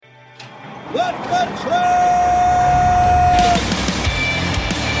Let the train!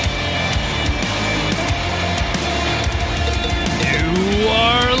 You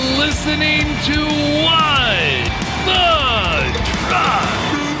are listening to What the Truck.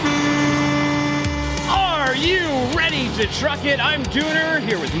 Are you ready to truck it? I'm Dooner,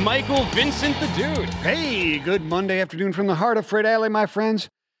 here with Michael Vincent the Dude. Hey, good Monday afternoon from the heart of Freight Alley, my friends.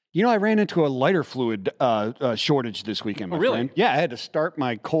 You know, I ran into a lighter fluid shortage this weekend, my friend. Yeah, I had to start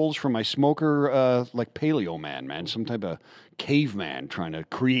my coals from my smoker like Paleo man, some type of caveman trying to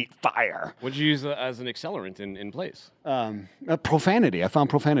create fire. What'd you use as an accelerant in place? Profanity. I found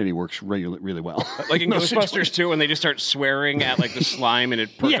profanity works really well. Like in Ghostbusters too, when they just start swearing at like the slime and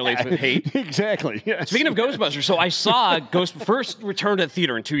it percolates with hate. Exactly. Yes. Speaking of Ghostbusters, so I saw first return to the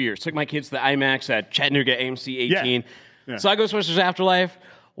theater in 2 years. Took my kids to the IMAX at Chattanooga AMC 18. Yeah. Saw Ghostbusters Afterlife.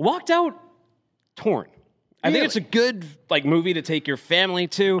 Walked out torn. I think it's a good movie to take your family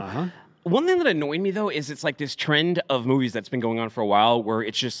to. Uh-huh. One thing that annoyed me, though, is it's like this trend of movies that's been going on for a while where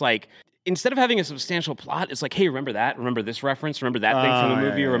it's just like, instead of having a substantial plot, it's like, hey, remember that? Remember this reference? Remember that thing from the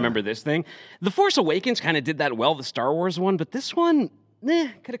movie? Or remember this thing? The Force Awakens kind of did that well, the Star Wars one, but this one,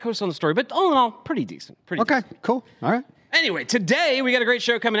 could have coasted on the story. But all in all, pretty decent. Okay, cool. All right. Anyway, today we got a great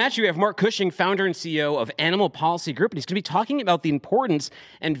show coming at you. We have Mark Cushing, founder and CEO of Animal Policy Group, and he's going to be talking about the importance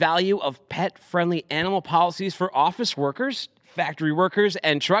and value of pet-friendly animal policies for office workers, factory workers,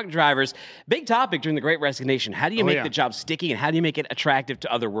 and truck drivers. Big topic during the Great Resignation. How do you make the job sticky, and how do you make it attractive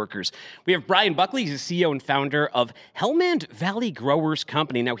to other workers? We have Brian Buckley. He's the CEO and founder of Helmand Valley Growers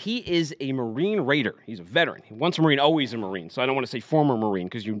Company. Now, he is a Marine Raider. He's a veteran. Once a Marine, always a Marine. So I don't want to say former Marine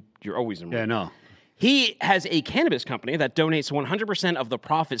because you're always a Marine. Yeah, no. He has a cannabis company that donates 100% of the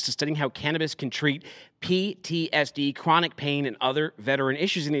profits to studying how cannabis can treat PTSD, chronic pain, and other veteran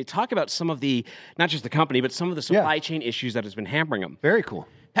issues. And they talk about some of the, not just the company, but some of the supply chain issues that has been hampering them. Very cool.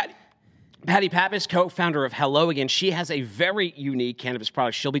 Patty Pappas, co-founder of Hello Again, she has a very unique cannabis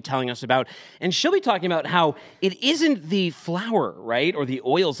product she'll be telling us about. And she'll be talking about how it isn't the flower, right, or the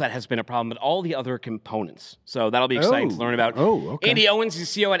oils that has been a problem, but all the other components. So that'll be exciting to learn about. Okay. Andy Owens is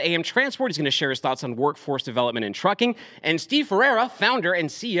CEO at AM Transport. He's going to share his thoughts on workforce development and trucking. And Steve Ferreira, founder and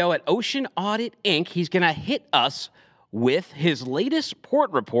CEO at Ocean Audit, Inc., he's going to hit us with his latest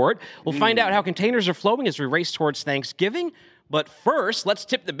port report. We'll find out how containers are flowing as we race towards Thanksgiving. But first, let's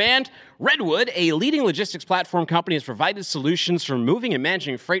tip the band. Redwood, a leading logistics platform company, has provided solutions for moving and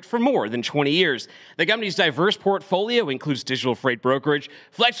managing freight for more than 20 years. The company's diverse portfolio includes digital freight brokerage,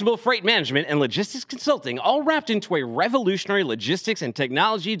 flexible freight management, and logistics consulting, all wrapped into a revolutionary logistics and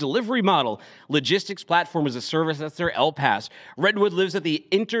technology delivery model. Logistics platform as a service, that's their LPaaS. Redwood lives at the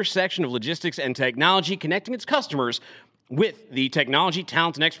intersection of logistics and technology, connecting its customers with the technology,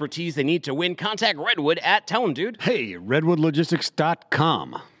 talent, and expertise they need to win. Contact Redwood at, tell him, dude. Hey,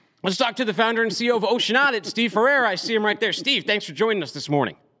 redwoodlogistics.com. Let's talk to the founder and CEO of Ocean Audit, Steve Ferreira. I see him right there. Steve, thanks for joining us this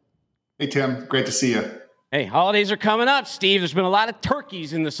morning. Hey, Tim. Great to see you. Hey, holidays are coming up, Steve. There's been a lot of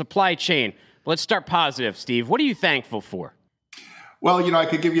turkeys in the supply chain. Let's start positive, Steve. What are you thankful for? Well, I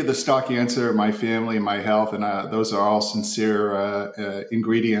could give you the stock answer, my family, my health, and those are all sincere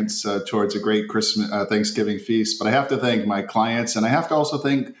ingredients towards a great Thanksgiving feast. But I have to thank my clients, and I have to also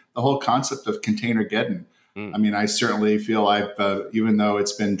thank the whole concept of Containergeddon. I mean, I certainly feel even though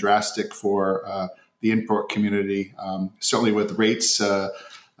it's been drastic for the import community, certainly with rates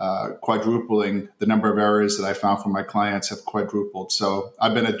quadrupling, the number of errors that I found from my clients have quadrupled. So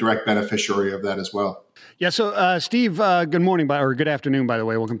I've been a direct beneficiary of that as well. Yeah. So, Steve, good morning, or good afternoon, by the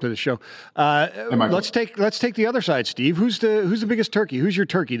way. Welcome to the show. Let's take the other side, Steve. Who's the biggest turkey? Who's your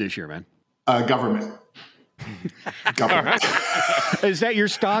turkey this year, man? Government. Government. Is that your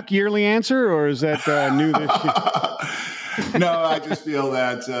stock yearly answer, or is that new this year? No, I just feel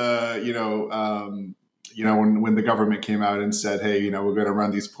that when the government came out and said, hey, we're going to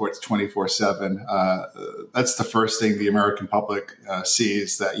run these ports 24/7, that's the first thing the American public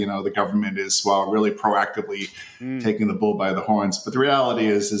sees, that, the government is, really proactively taking the bull by the horns. But the reality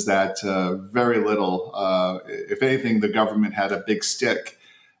is that very little, if anything, the government had a big stick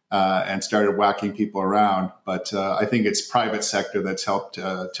and started whacking people around. But I think it's private sector that's helped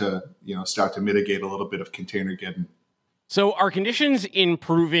to start to mitigate a little bit of Containergeddon. So are conditions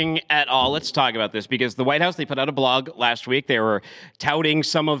improving at all? Let's talk about this, because the White House, they put out a blog last week. They were touting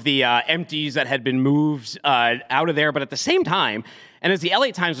some of the empties that had been moved out of there. But at the same time, and as the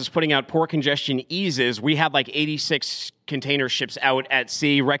LA Times was putting out port congestion eases, we had 86 container ships out at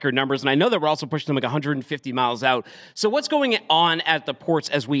sea, record numbers. And I know that we're also pushing them 150 miles out. So what's going on at the ports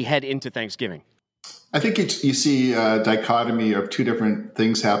as we head into Thanksgiving? I think you see a dichotomy of two different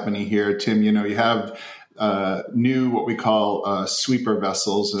things happening here, Tim. You have new what we call sweeper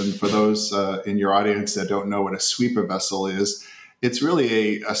vessels. And for those in your audience that don't know what a sweeper vessel is, it's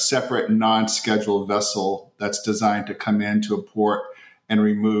really a separate non-scheduled vessel that's designed to come into a port and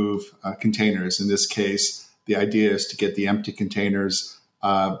remove containers. In this case, the idea is to get the empty containers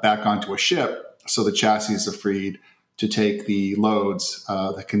back onto a ship so the chassis are freed to take the loads,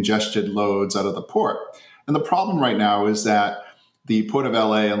 the congested loads out of the port. And the problem right now is that the Port of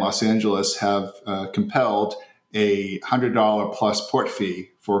LA and Los Angeles have compelled a $100 plus port fee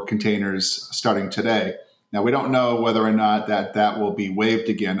for containers starting today. Now, we don't know whether or not that will be waived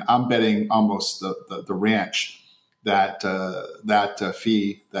again. I'm betting almost the ranch that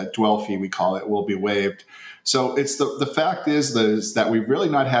fee, that dwell fee we call it, will be waived. So it's the fact is that we've really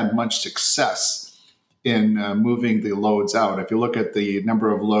not had much success in moving the loads out. If you look at the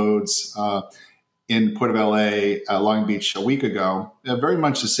number of loads in Port of LA, Long Beach a week ago, they're very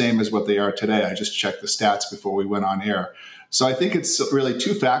much the same as what they are today. I just checked the stats before we went on air. So I think it's really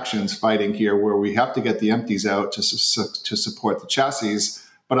two factions fighting here, where we have to get the empties out to support the chassis.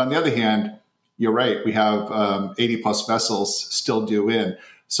 But on the other hand, you're right, we have 80 plus vessels still due in.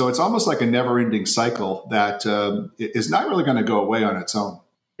 So it's almost like a never-ending cycle that is not really going to go away on its own.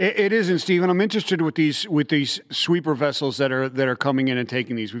 It isn't, Stephen. I'm interested with these sweeper vessels that are coming in and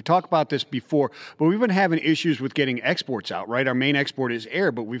taking these. We've talked about this before, but we've been having issues with getting exports out, right? Our main export is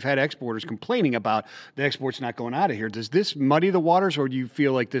air, but we've had exporters complaining about the exports not going out of here. Does this muddy the waters, or do you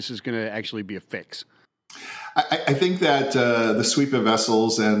feel like this is going to actually be a fix? I think that the sweeper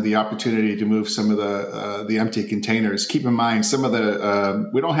vessels and the opportunity to move some of the empty containers. Keep in mind, some of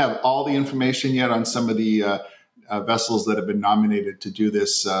the we don't have all the information yet on some of the vessels that have been nominated to do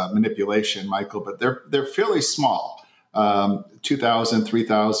this manipulation, Michael, but they're fairly small, 2,000,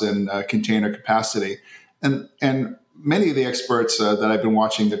 3,000 container capacity, and many of the experts that I've been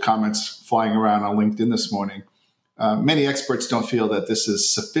watching the comments flying around on LinkedIn this morning, many experts don't feel that this is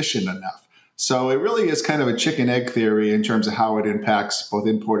sufficient enough. So it really is kind of a chicken egg theory in terms of how it impacts both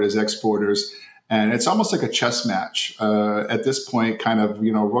importers, exporters, and it's almost like a chess match at this point. Kind of,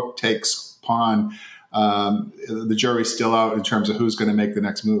 rook takes pawn. The jury's still out in terms of who's going to make the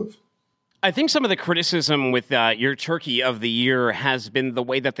next move. I think some of the criticism with your turkey of the year has been the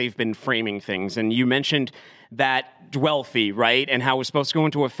way that they've been framing things. And you mentioned that dwell fee, right? And how it was supposed to go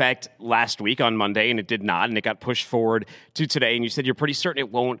into effect last week on Monday, and it did not, and it got pushed forward to today. And you said you're pretty certain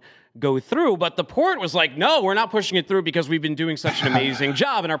it won't go through. But the port was like, no, we're not pushing it through because we've been doing such an amazing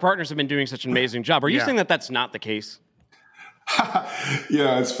job, and our partners have been doing such an amazing job. Are you saying that that's not the case?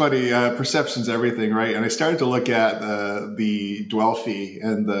 Yeah, it's funny. Perception's everything, right? And I started to look at the dwell fee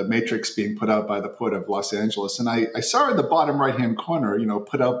and the matrix being put out by the Port of Los Angeles. And I saw in the bottom right-hand corner,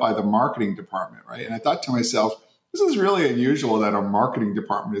 put out by the marketing department, right? And I thought to myself, this is really unusual that our marketing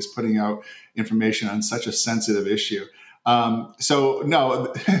department is putting out information on such a sensitive issue. So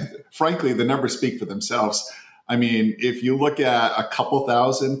no, frankly, the numbers speak for themselves. I mean, if you look at a couple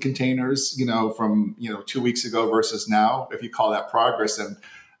thousand containers, from 2 weeks ago versus now, if you call that progress, and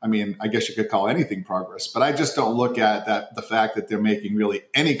I mean, I guess you could call anything progress, but I just don't look at the fact that they're making really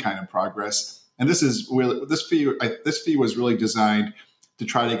any kind of progress. And this fee was really designed to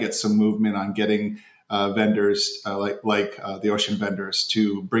try to get some movement on getting vendors like the ocean vendors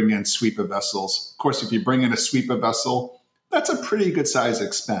to bring in sweeper vessels. Of course, if you bring in a sweeper vessel, that's a pretty good size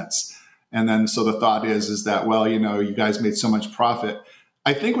expense. And then, so the thought is that, well, you guys made so much profit.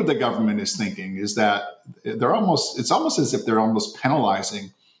 I think what the government is thinking is that it's almost as if they're almost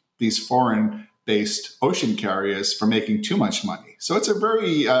penalizing these foreign-based ocean carriers for making too much money. So it's a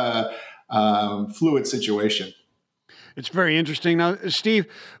very fluid situation. It's very interesting. Now, Steve,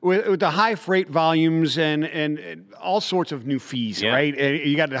 with the high freight volumes and all sorts of new fees, right?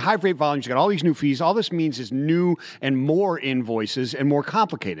 You got the high freight volumes, you got all these new fees. All this means is new and more invoices and more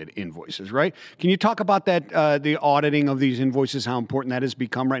complicated invoices, right? Can you talk about that, the auditing of these invoices, how important that has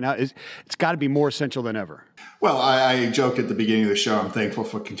become right now? It's got to be more essential than ever. Well, I joked at the beginning of the show, I'm thankful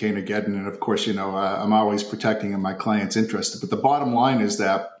for Containergeddon. And of course, I'm always protecting my client's interest. But the bottom line is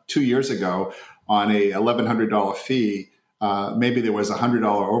that 2 years ago, on a $1,100 fee, maybe there was a $100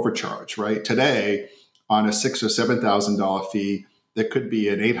 overcharge, right? Today, on a $6,000 or $7,000 fee, there could be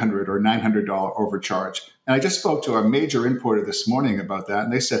an $800 or $900 overcharge. And I just spoke to a major importer this morning about that,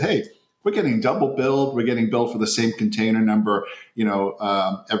 and they said, hey, we're getting double billed. We're getting billed for the same container number,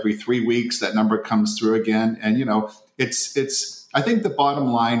 every 3 weeks, that number comes through again. And, it's I think the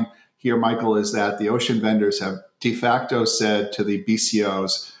bottom line here, Michael, is that the ocean vendors have de facto said to the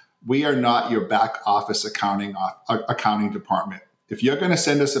BCOs, we are not your back office accounting department. If you're going to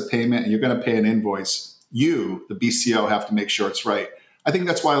send us a payment and you're going to pay an invoice, you, the BCO, have to make sure it's right. I think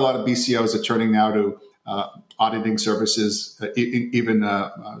that's why a lot of BCOs are turning now to auditing services, even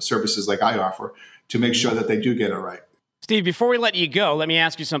services like I offer, to make sure that they do get it right. Steve, before we let you go, let me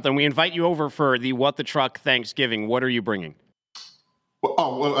ask you something. We invite you over for the What the Truck Thanksgiving. What are you bringing?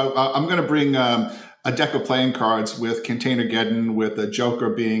 I'm going to bring a deck of playing cards with Containergeddon, with the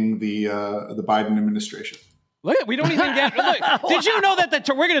Joker being the Biden administration. Look, we don't even get. Look, did you know that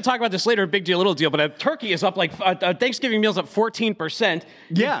we're going to talk about this later? Big deal, little deal. But a turkey is up like a Thanksgiving meal's up 14%.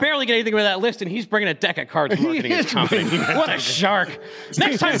 Yeah, you barely get anything with that list, and he's bringing a deck of cards marketing his company. What a shark!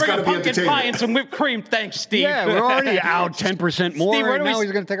 Next time, bring a pumpkin pie and some whipped cream. Thanks, Steve. Yeah, we're already out 10% more, Steve, and now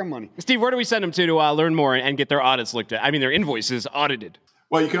he's going to take our money. Steve, where do we send them to learn more and get their audits looked at? I mean, their invoices audited.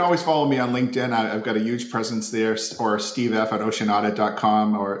 Well, you can always follow me on LinkedIn. I've got a huge presence there, or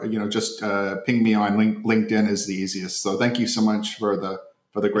stevef@oceanaudit.com, or just ping me on LinkedIn is the easiest. So thank you so much for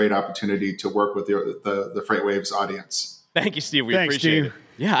the great opportunity to work with the FreightWaves audience. Thank you, Steve. Thanks, appreciate Steve. it.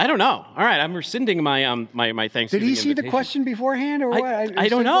 Yeah, I don't know. All right, I'm rescinding my my Thanksgiving. Did he see invitation. the question beforehand, or what? I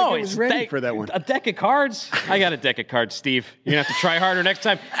don't know. Like I was ready for that one. A deck of cards. I got a deck of cards, Steve. You're going to have to try harder next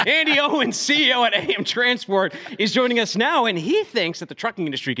time. Andy Owen, CEO at AM Transport, is joining us now, and he thinks that the trucking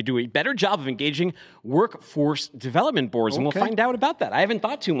industry could do a better job of engaging workforce development boards, and we'll find out about that. I haven't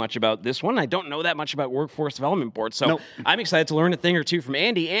thought too much about this one. I don't know that much about workforce development boards, so I'm excited to learn a thing or two from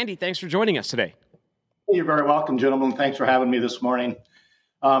Andy. Andy, thanks for joining us today. You're very welcome, gentlemen. Thanks for having me this morning.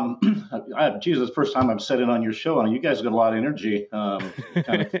 Jesus, first time I've sat in on your show, and you guys got a lot of energy. Kind of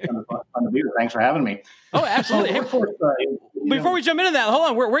fun to be here. Thanks for having me. Oh, absolutely. Before we jump into that, hold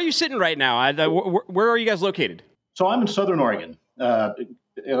on. Where are you sitting right now? Where are you guys located? So I'm in Southern Oregon. I'd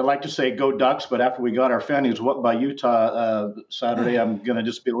like to say go Ducks, but after we got our fannies whooped by Utah Saturday, I'm going to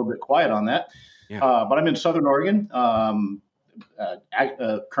just be a little bit quiet on that. Yeah. But I'm in Southern Oregon.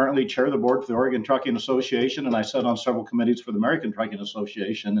 Currently chair of the board for the Oregon Trucking Association, and I sit on several committees for the American Trucking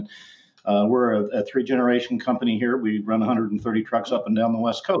Association. We're a three-generation company here. We run 130 trucks up and down the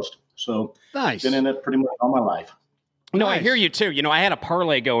West Coast. So nice. Been in it pretty much all my life. No, nice. I hear you too. I had a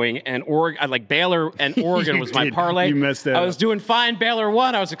parlay going, and like Baylor and Oregon was my parlay. You messed that I was doing fine. Baylor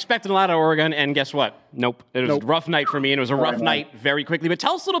won. I was expecting a lot of Oregon, and guess what? Nope. It was a rough night for me, and it was a rough night very quickly. But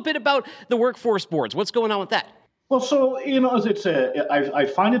tell us a little bit about the workforce boards. What's going on with that? Well, so, I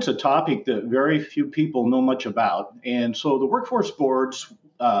find it's a topic that very few people know much about. And so the workforce boards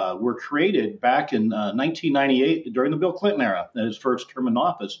were created back in 1998 during the Bill Clinton era, his first term in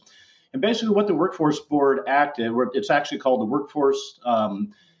office. And basically what the Workforce Board Act, it's actually called the Workforce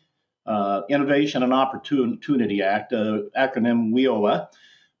Innovation and Opportunity Act, acronym WIOA.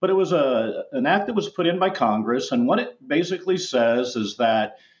 But it was an act that was put in by Congress. And what it basically says is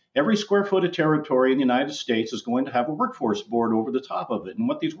that every square foot of territory in the United States is going to have a workforce board over the top of it. And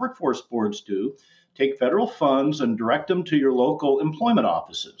what these workforce boards do, take federal funds and direct them to your local employment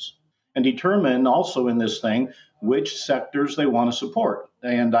offices and determine also in this thing which sectors they want to support.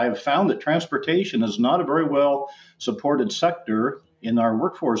 And I've found that transportation is not a very well supported sector in our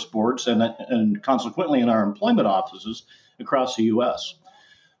workforce boards and consequently in our employment offices across the U.S.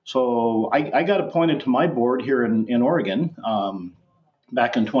 So I got appointed to my board here in Oregon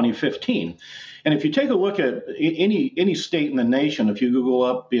back in 2015. And if you take a look at any state in the nation, if you Google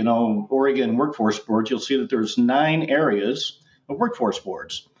up, Oregon workforce boards, you'll see that there's 9 areas of workforce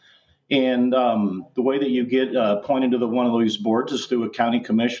boards. And the way that you get appointed to one of these boards is through a county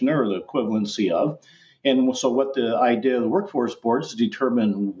commissioner or the equivalency of. And so what the idea of the workforce boards is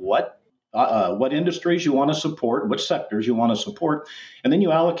determine what industries you want to support, which sectors you want to support, and then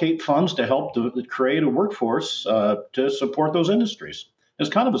you allocate funds to help to create a workforce to support those industries. It's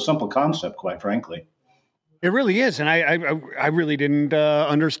kind of a simple concept, quite frankly. It really is, and I really didn't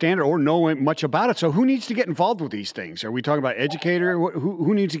understand it or know much about it. So who needs to get involved with these things? Are we talking about educator?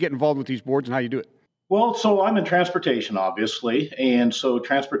 Who needs to get involved with these boards and how you do it? Well, so I'm in transportation, obviously, and so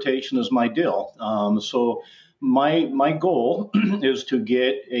transportation is my deal. So my goal is to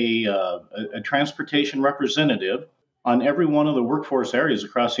get a transportation representative on every one of the workforce areas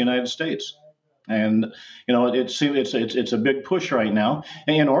across the United States. And, it's a big push right now.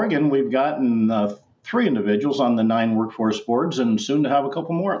 And in Oregon, we've gotten 3 individuals on the 9 workforce boards and soon to have a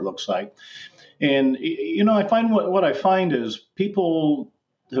couple more, it looks like. And, I find what I find is people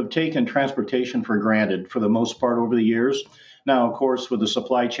have taken transportation for granted for the most part over the years. Now, of course, with the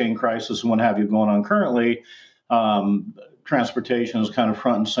supply chain crisis and what have you going on currently, transportation is kind of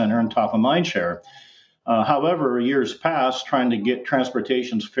front and center and top of mind share. However, years past, trying to get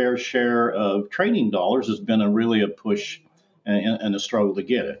transportation's fair share of training dollars has been a push and a struggle to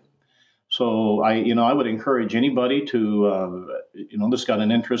get it. So I would encourage anybody to, that's got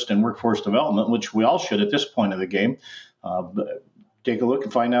an interest in workforce development, which we all should at this point of the game, take a look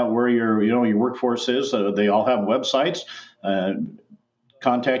and find out where your workforce is. They all have websites.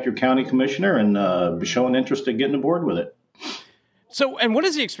 Contact your county commissioner and show an interest in getting aboard with it. So, and what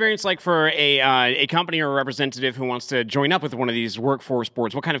is the experience like for a company or a representative who wants to join up with one of these workforce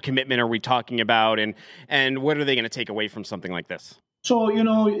boards? What kind of commitment are we talking about, and what are they going to take away from something like this? So,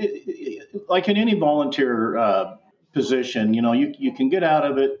 like in any volunteer position, you can get out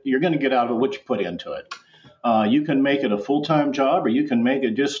of it. You're going to get out of it what you put into it. You can make it a full-time job, or you can make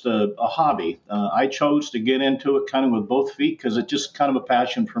it just a hobby. I chose to get into it kind of with both feet because it's just kind of a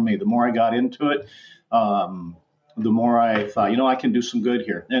passion for me. The more I got into it, the more I thought, I can do some good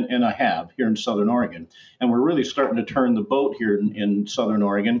here. And I have here in Southern Oregon. And we're really starting to turn the boat here in Southern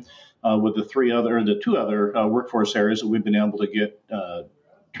Oregon with the two other workforce areas that we've been able to get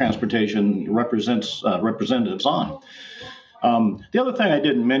transportation representatives on. The other thing I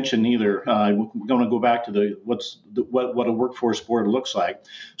didn't mention either, I'm going to go back to what a workforce board looks like.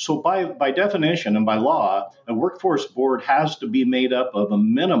 So by definition and by law, a workforce board has to be made up of a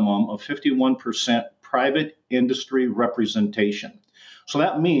minimum of 51% private industry representation. So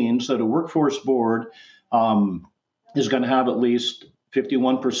that means that a workforce board is going to have at least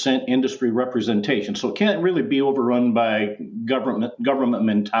 51% industry representation. So it can't really be overrun by government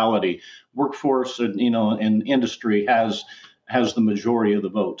mentality. Workforce, and industry has the majority of the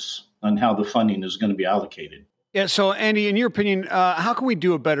votes on how the funding is going to be allocated. Yeah. So, Andy, in your opinion, how can we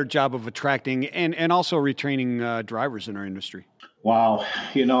do a better job of attracting and also retraining drivers in our industry? Wow,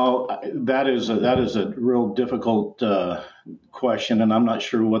 that is a real difficult question, and I'm not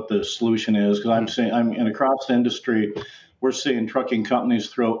sure what the solution is because I'm across the industry. We're seeing trucking companies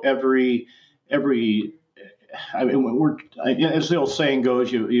throw every. As the old saying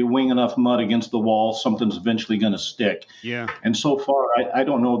goes, you wing enough mud against the wall, something's eventually going to stick. Yeah. And so far, I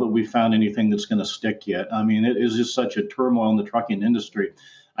don't know that we found anything that's going to stick yet. I mean, it is just such a turmoil in the trucking industry.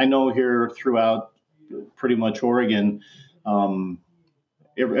 I know here throughout pretty much Oregon,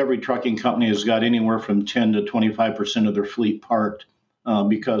 every trucking company has got anywhere from 10 to 25% of their fleet parked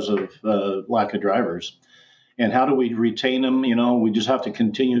because of lack of drivers. And how do we retain them? We just have to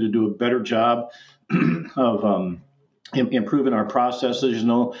continue to do a better job of improving our processes,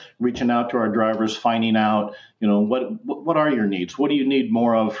 reaching out to our drivers, finding out, what are your needs? What do you need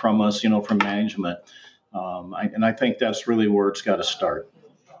more of from us, from management? I think that's really where it's got to start.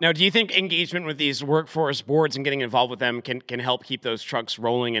 Now, do you think engagement with these workforce boards and getting involved with them can help keep those trucks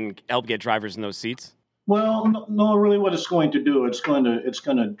rolling and help get drivers in those seats? Well, no, really what it's going to do, it's going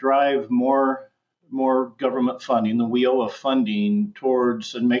to drive more government funding, the WIOA funding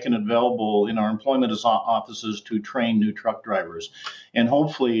towards and making it available in our employment offices to train new truck drivers and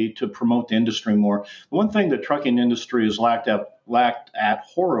hopefully to promote the industry more. The one thing the trucking industry has lacked at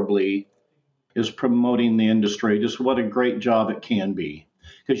horribly is promoting the industry, just what a great job it can be.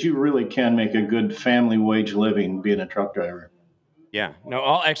 Because you really can make a good family wage living being a truck driver. Yeah, no,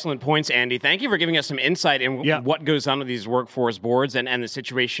 all excellent points, Andy. Thank you for giving us some insight in what goes on with these workforce boards and the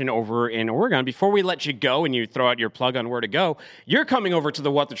situation over in Oregon. Before we let you go and you throw out your plug on where to go, you're coming over to the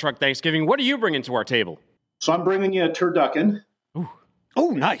What the Truck Thanksgiving. What are you bringing to our table? So I'm bringing you a turducken. Ooh.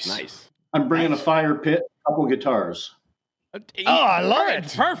 Oh, nice. I'm bringing a fire pit, a couple guitars. Oh, I love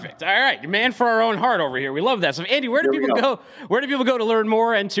it. Perfect. All right. Man for our own heart over here. We love that. So, Andy, where do people go? Where do people go to learn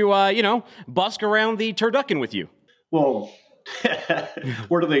more and to, busk around the turducken with you? Well,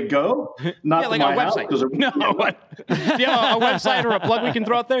 where do they go? Not like my our website. House, no. Do you have a website or a plug we can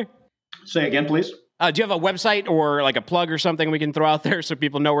throw out there? Say again, please. Do you have a website or like a plug or something we can throw out there so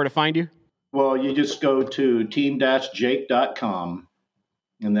people know where to find you? Well, you just go to team-jake.com,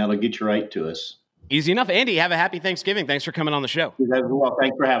 and that'll get you right to us. Easy enough. Andy, have a happy Thanksgiving. Thanks for coming on the show. You guys as well.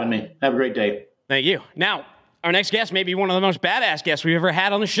 Thanks for having me. Have a great day. Thank you. Now, our next guest may be one of the most badass guests we've ever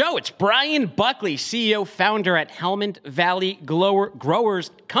had on the show. It's Brian Buckley, CEO, founder at Helmand Valley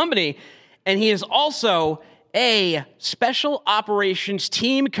Growers Company, and he is also a special operations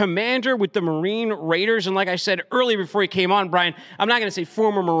team commander with the Marine Raiders. And like I said earlier before he came on, Brian, I'm not going to say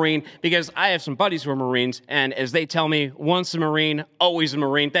former Marine because I have some buddies who are Marines, and as they tell me, once a Marine, always a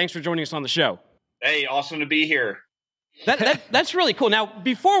Marine. Thanks for joining us on the show. Hey, awesome to be here. That's really cool. Now,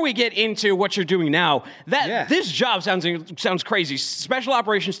 before we get into what you're doing now, this job sounds crazy. Special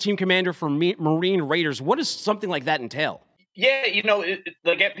Operations Team Commander for Marine Raiders. What does something like that entail? Yeah,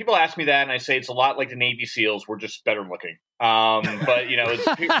 people ask me that, and I say it's a lot like the Navy SEALs. We're just better looking. But it's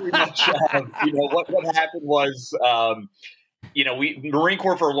pretty much what happened was Marine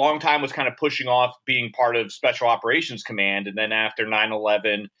Corps for a long time was kind of pushing off being part of Special Operations Command, and then after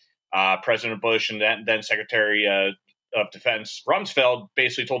 9/11. President Bush and then Secretary of Defense Rumsfeld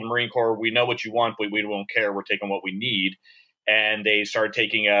basically told the Marine Corps, we know what you want, but we won't care. We're taking what we need. and they started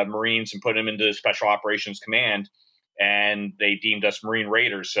taking Marines and putting them into Special Operations Command, and they deemed us Marine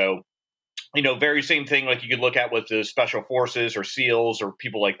Raiders. So, very same thing like you could look at with the Special Forces or SEALs or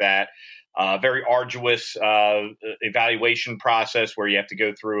people like that. Very arduous evaluation process where you have to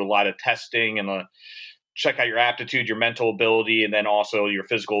go through a lot of testing and check out your aptitude, your mental ability, and then also your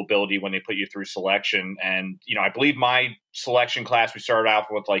physical ability when they put you through selection. And, I believe my selection class, we started out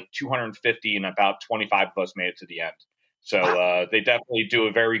with like 250 and about 25 of us made it to the end. So they definitely do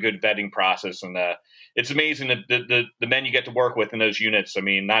a very good vetting process. And it's amazing that the men you get to work with in those units. I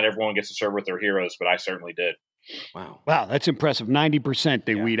mean, not everyone gets to serve with their heroes, but I certainly did. Wow, that's impressive. 90%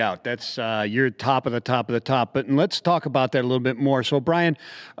 they weed out. That's you're top of the top of the top. But let's talk about that a little bit more. So, Brian,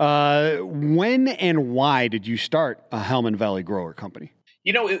 when and why did you start a Helmand Valley Grower Company?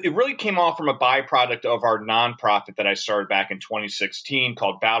 It really came off from a byproduct of our nonprofit that I started back in 2016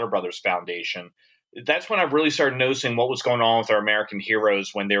 called Bowder Brothers Foundation. That's when I really started noticing what was going on with our American heroes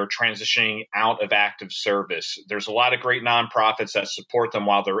when they were transitioning out of active service. There's a lot of great nonprofits that support them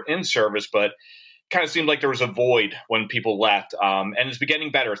while they're in service, but kind of seemed like there was a void when people left. And it's been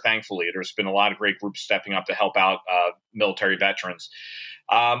getting better, thankfully. There's been a lot of great groups stepping up to help out military veterans.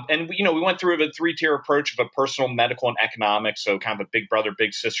 And we went through a 3-tier approach of a personal, medical, and economic. So kind of a big brother,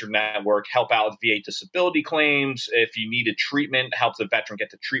 big sister network, help out with VA disability claims. If you needed treatment, help the veteran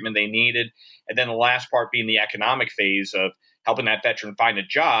get the treatment they needed. And then the last part being the economic phase of helping that veteran find a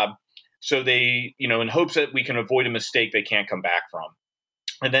job. So they, in hopes that we can avoid a mistake they can't come back from.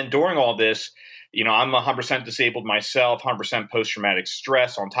 And then during all this, I'm 100% disabled myself, 100% post-traumatic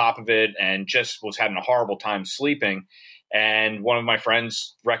stress on top of it, and just was having a horrible time sleeping. And one of my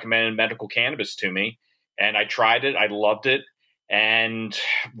friends recommended medical cannabis to me, and I tried it. I loved it, and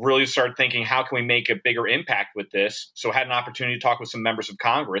really started thinking, how can we make a bigger impact with this? So I had an opportunity to talk with some members of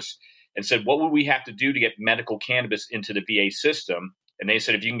Congress and said, what would we have to do to get medical cannabis into the VA system? And they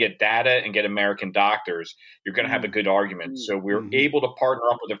said, if you can get data and get American doctors, you're going to have a good argument. So we were able to partner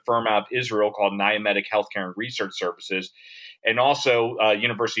up with a firm out of Israel called Niamedic Healthcare and Research Services, and also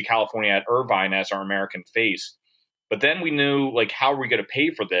University of California at Irvine as our American face. But then we knew, how are we going to pay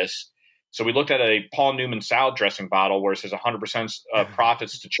for this? So we looked at a Paul Newman salad dressing bottle where it says 100%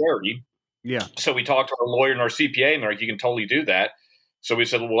 profits to charity. Yeah. So we talked to our lawyer and our CPA, and they're like, you can totally do that. So we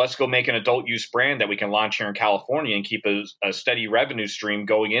said, well, let's go make an adult use brand that we can launch here in California and keep a steady revenue stream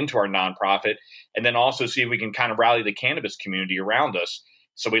going into our nonprofit, and then also see if we can kind of rally the cannabis community around us.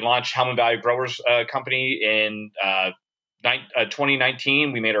 So we launched Helmand Valley Growers Company in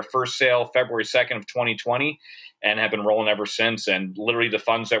 2019. We made our first sale February 2nd of 2020 and have been rolling ever since. And literally the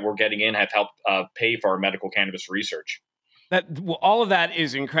funds that we're getting in have helped pay for our medical cannabis research. All of that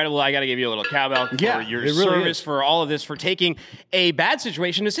is incredible. I got to give you a little cowbell for your service, for all of this, for taking a bad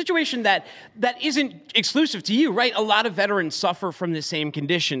situation, a situation that isn't exclusive to you, right? A lot of veterans suffer from the same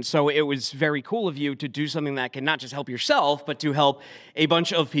condition. So it was very cool of you to do something that can not just help yourself, but to help a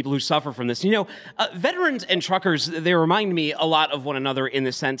bunch of people who suffer from this. Veterans and truckers, they remind me a lot of one another in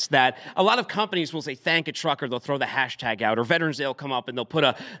the sense that a lot of companies will say, thank a trucker, they'll throw the hashtag out, or Veterans Day will come up and they'll put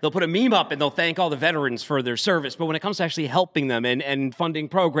a meme up and they'll thank all the veterans for their service. But when it comes to actually helping them and funding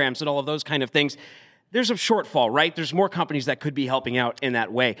programs and all of those kind of things, there's a shortfall, right? There's more companies that could be helping out in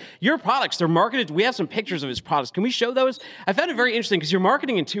that way. Your products, they're marketed. We have some pictures of his products. Can we show those? I found it very interesting because you're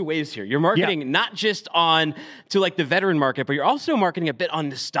marketing in 2 ways here. You're marketing not just on to the veteran market, but you're also marketing a bit on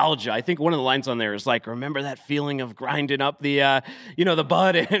nostalgia. I think one of the lines on there is remember that feeling of grinding up the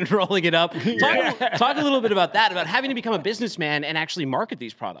bud and rolling it up. Talk a little bit about that, about having to become a businessman and actually market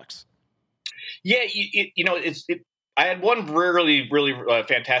these products. Yeah, I had one really, really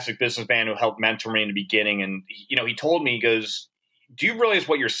fantastic businessman who helped mentor me in the beginning. And, he told me, he goes, do you realize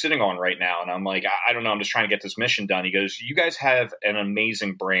what you're sitting on right now? And I'm like, I don't know. I'm just trying to get this mission done. He goes, you guys have an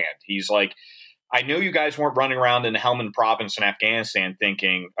amazing brand. He's like, I know you guys weren't running around in Helmand province in Afghanistan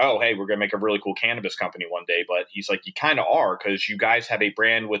thinking, oh, hey, we're going to make a really cool cannabis company one day. But he's like, you kind of are, because you guys have a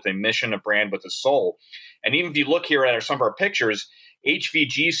brand with a mission, a brand with a soul. And even if you look here at some of our pictures,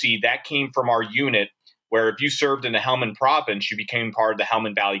 HVGC, that came from our unit, where if you served in the Helmand province, you became part of the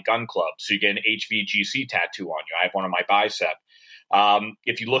Helmand Valley Gun Club. So you get an HVGC tattoo on you. I have one on my bicep.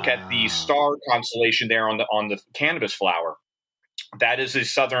 If you look at the star constellation there on the cannabis flower, that is a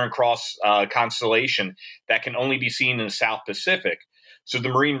Southern Cross constellation that can only be seen in the South Pacific. So the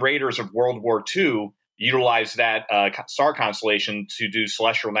Marine Raiders of World War II utilized that star constellation to do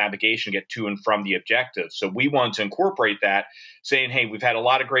celestial navigation, get to and from the objective. So we wanted to incorporate that, saying, hey, we've had a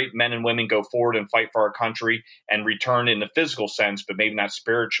lot of great men and women go forward and fight for our country and return in the physical sense, but maybe not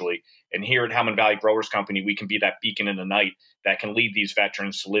spiritually. And here at Hellman Valley Growers Company, we can be that beacon in the night that can lead these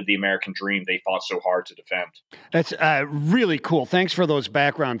veterans to live the American dream they fought so hard to defend. That's really cool. Thanks for those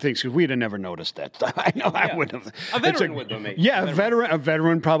background things, because we'd have never noticed that. I know I wouldn't have. A veteran would, though, maybe. Yeah, a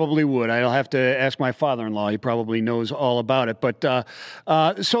veteran probably would. I'll have to ask my father-in-law. He probably knows all about it. But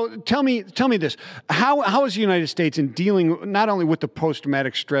so tell me this: how is the United States in dealing not only with the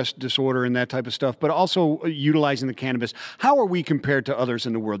post-traumatic stress disorder and that type of stuff, but also utilizing the cannabis? How are we compared to others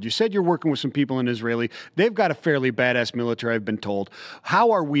in the world? You said you're working with some people in Israeli. They've got a fairly badass military, I've been told.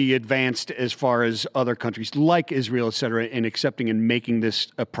 How are we advanced as far as other countries like Israel, et cetera, in accepting and making this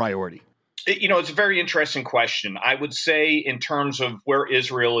a priority? It's a very interesting question. I would say in terms of where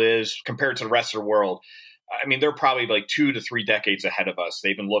Israel is compared to the rest of the world, I mean, they're probably like 2 to 3 decades ahead of us.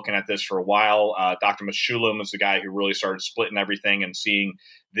 They've been looking at this for a while. Dr. Meshulam was the guy who really started splitting everything and seeing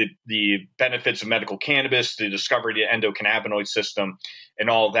the benefits of medical cannabis, the discovery of the endocannabinoid system, and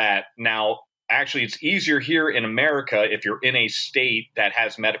all that. Now, actually, it's easier here in America if you're in a state that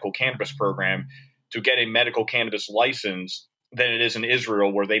has medical cannabis program to get a medical cannabis license than it is in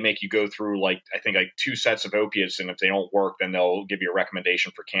Israel, where they make you go through like 2 sets of opiates, and if they don't work, then they'll give you a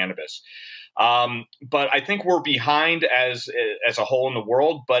recommendation for cannabis. But I think we're behind as a whole in the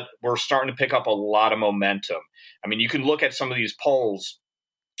world, but we're starting to pick up a lot of momentum. I mean, you can look at some of these polls.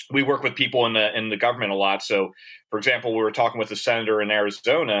 We work with people in the government a lot. So, for example, we were talking with a senator in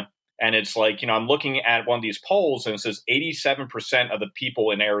Arizona, and it's like, I'm looking at one of these polls, and it says 87% of the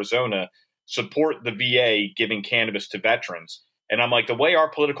people in Arizona support the VA giving cannabis to veterans. And I'm like, the way our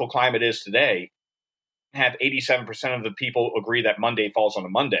political climate is today, have 87% of the people agree that Monday falls on a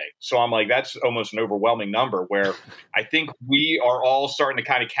Monday. So I'm like, that's almost an overwhelming number, where I think we are all starting to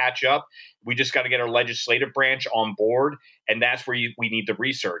kind of catch up. We just got to get our legislative branch on board, and that's where we need the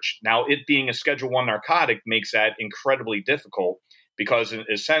research. Now, it being a Schedule I narcotic makes that incredibly difficult, because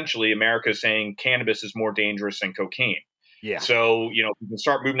essentially America is saying cannabis is more dangerous than cocaine. Yeah. So, we can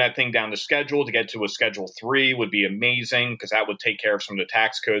start moving that thing down the schedule to get to a Schedule III would be amazing, because that would take care of some of the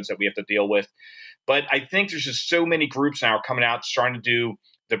tax codes that we have to deal with. But I think there's just so many groups now coming out starting to do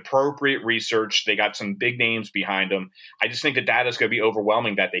the appropriate research. They got some big names behind them. I just think the data is going to be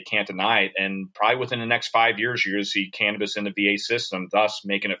overwhelming that they can't deny it. And probably within the next 5 years, you're going to see cannabis in the VA system, thus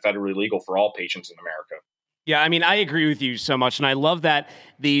making it federally legal for all patients in America. Yeah, I mean, I agree with you so much. And I love that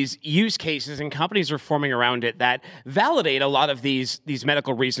these use cases and companies are forming around it that validate a lot of these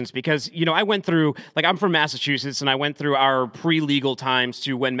medical reasons. Because, I went through, I'm from Massachusetts, and I went through our pre-legal times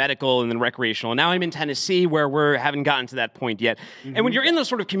to when medical and then recreational. And now I'm in Tennessee, where we haven't gotten to that point yet. Mm-hmm. And when you're in those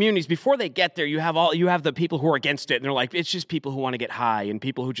sort of communities, before they get there, you have the people who are against it. And they're like, it's just people who want to get high and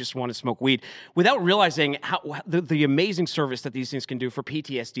people who just want to smoke weed, without realizing how the amazing service that these things can do for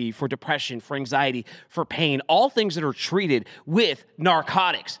PTSD, for depression, for anxiety, for pain. All things that are treated with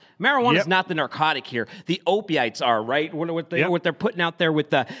narcotics. Marijuana is not the narcotic here. The opiates are, right? What they're putting out there with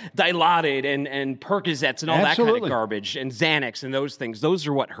the Dilaudid and Percocets and all that kind of garbage, and Xanax and those things. Those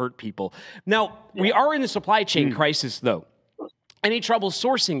are what hurt people. Now, we are in a supply chain crisis, though. Any trouble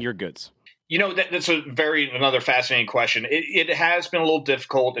sourcing your goods? That's another fascinating question. It has been a little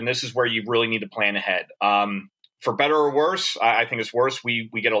difficult, and this is where you really need to plan ahead. For better or worse, I think it's worse. We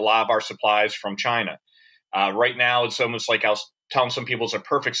get a lot of our supplies from China. Right now, it's almost like I was telling some people, it's a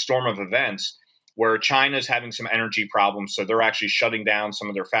perfect storm of events where China is having some energy problems. So they're actually shutting down some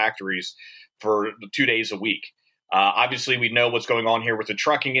of their factories for 2 days a week. Obviously, we know what's going on here with the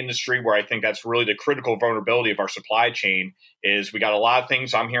trucking industry, where I think that's really the critical vulnerability of our supply chain. Is we got a lot of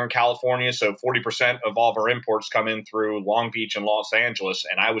things. I'm here in California, so 40% of all of our imports come in through Long Beach and Los Angeles.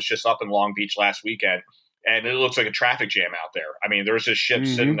 And I was just up in Long Beach last weekend, and it looks like a traffic jam out there. I mean, there's just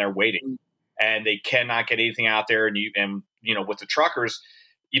ships sitting there waiting, and they cannot get anything out there. And with the truckers,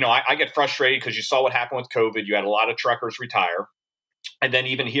 I get frustrated, because you saw what happened with COVID. You had a lot of truckers retire. And then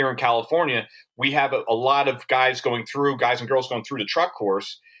even here in California, we have a lot of guys and girls going through the truck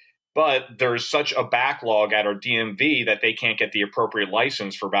course, but there's such a backlog at our DMV that they can't get the appropriate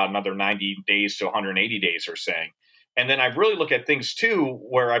license for about another 90 days to 180 days, they're saying. And then I really look at things too,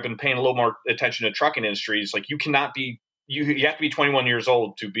 where I've been paying a little more attention to trucking industries. Like, you have to be 21 years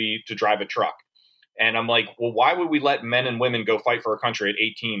old to drive a truck. And I'm like, well, why would we let men and women go fight for our country at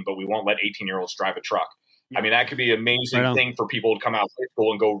 18, but we won't let 18-years-olds drive a truck? I mean, that could be an amazing thing for people to come out of high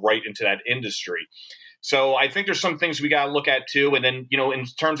school and go right into that industry. So I think there's some things we got to look at too. And then, in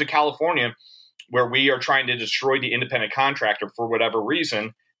terms of California, where we are trying to destroy the independent contractor for whatever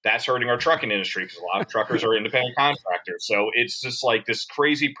reason, that's hurting our trucking industry, because a lot of truckers are independent contractors. So it's just like this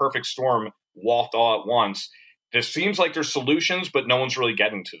crazy perfect storm walked all at once. There seems like there's solutions, but no one's really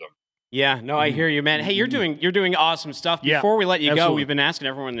getting to them. Yeah, no, I hear you, man. Hey, you're doing awesome stuff. Before we let you go, we've been asking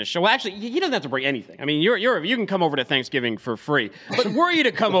everyone in the show. Well, actually, you don't have to bring anything. I mean, you can come over to Thanksgiving for free. But were you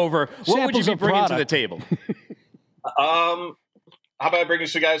to come over, what would you be bringing to the table? How about I bring you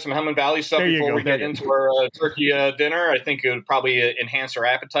guys some Hellman Valley stuff before we get into our turkey dinner? I think it would probably enhance our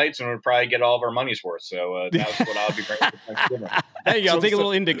appetites and would probably get all of our money's worth. So that's what I'll be bringing to Thanksgiving. There you go. I'll take a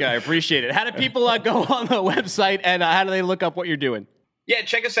little indica. I appreciate it. How do people go on the website and how do they look up what you're doing? Yeah,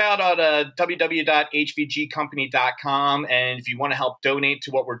 check us out on www.hvgcompany.com. And if you want to help donate to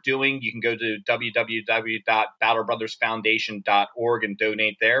what we're doing, you can go to www.battlebrothersfoundation.org and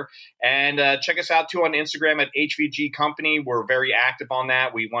donate there. And check us out, too, on Instagram at HVG Company. We're very active on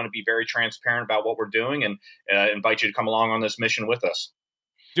that. We want to be very transparent about what we're doing and invite you to come along on this mission with us.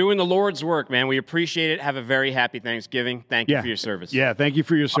 Doing the Lord's work, man. We appreciate it. Have a very happy Thanksgiving. Thank you for your service. Yeah, thank you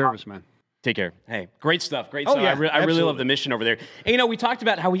for your service, man. Take care. Hey, great stuff. Great stuff. Yeah, I really love the mission over there. And, we talked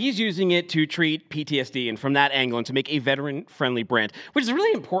about how he's using it to treat PTSD and from that angle and to make a veteran-friendly brand, which is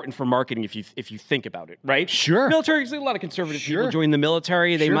really important for marketing if you think about it, right? Sure. Military, a lot of conservative people join the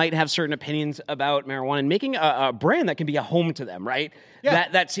military. They might have certain opinions about marijuana, and making a brand that can be a home to them, right? Yeah.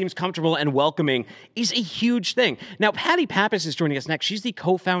 That seems comfortable and welcoming is a huge thing. Now, Patty Pappas is joining us next. She's the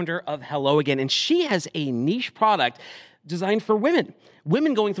co-founder of Hello Again, and she has a niche product designed for women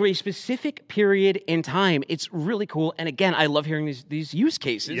going through a specific period in time. It's really cool. And again, I love hearing these use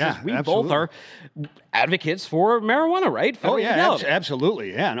cases. Yeah, we both are advocates for marijuana, right?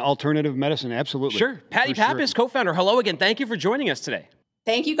 Absolutely. Yeah, an alternative medicine, absolutely. Sure. Patty Pappas, co-founder. Hello again. Thank you for joining us today.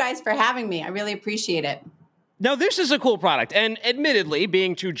 Thank you guys for having me. I really appreciate it. Now, this is a cool product, and admittedly,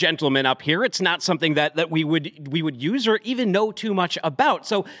 being two gentlemen up here, it's not something that we would use or even know too much about.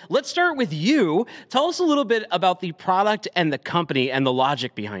 So let's start with you. Tell us a little bit about the product and the company and the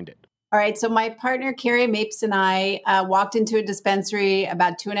logic behind it. All right. So my partner, Carrie Mapes, and I walked into a dispensary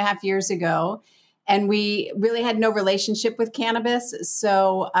about 2.5 years ago, and we really had no relationship with cannabis.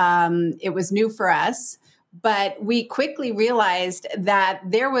 So it was new for us. But we quickly realized that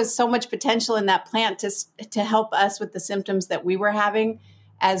there was so much potential in that plant to help us with the symptoms that we were having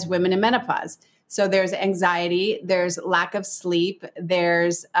as women in menopause. So there's anxiety, there's lack of sleep,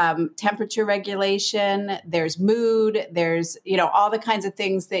 there's temperature regulation, there's mood, there's all the kinds of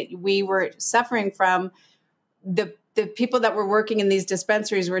things that we were suffering from. The people that were working in these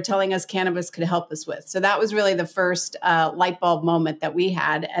dispensaries were telling us cannabis could help us with. So that was really the first light bulb moment that we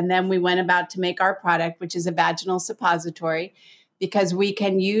had. And then we went about to make our product, which is a vaginal suppository, because we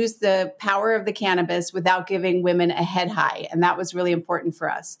can use the power of the cannabis without giving women a head high. And that was really important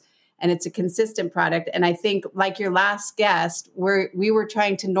for us. And it's a consistent product. And I think, like your last guest, we were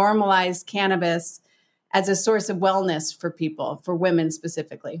trying to normalize cannabis as a source of wellness for people, for women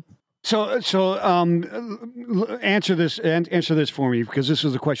specifically. So answer this for me, because this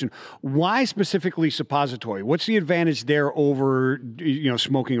is the question. Why specifically suppository? What's the advantage there over,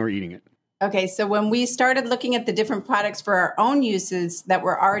 smoking or eating it? Okay, so when we started looking at the different products for our own uses that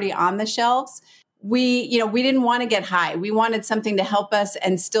were already on the shelves, we didn't want to get high. We wanted something to help us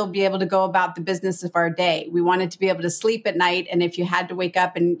and still be able to go about the business of our day. We wanted to be able to sleep at night, and if you had to wake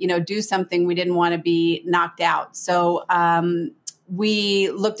up and do something, we didn't want to be knocked out. So we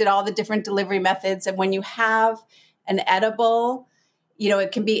looked at all the different delivery methods. And when you have an edible,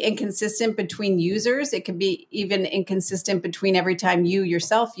 it can be inconsistent between users. It can be even inconsistent between every time you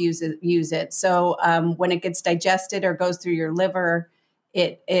yourself use it. So when it gets digested or goes through your liver,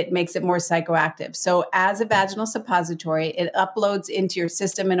 it makes it more psychoactive. So as a vaginal suppository, it uploads into your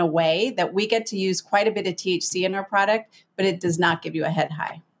system in a way that we get to use quite a bit of THC in our product, but it does not give you a head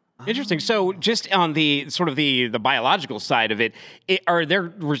high. Interesting. So just on the sort of the biological side of it, are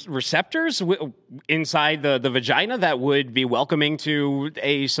there receptors inside the vagina that would be welcoming to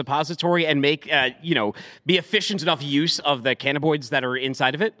a suppository and make, be efficient enough use of the cannabinoids that are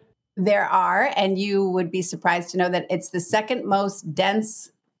inside of it? There are, and you would be surprised to know that it's the second most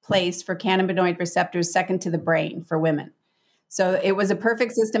dense place for cannabinoid receptors, second to the brain for women. So it was a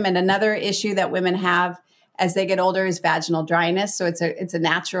perfect system. And another issue that women have as they get older is vaginal dryness. So it's a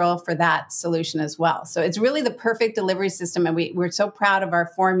natural for that solution as well. So it's really the perfect delivery system. And we're so proud of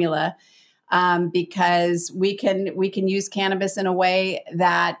our formula because we can use cannabis in a way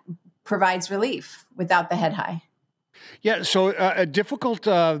that provides relief without the head high. Yeah, so a difficult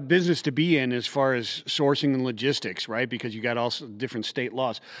business to be in as far as sourcing and logistics, right? Because you got also different state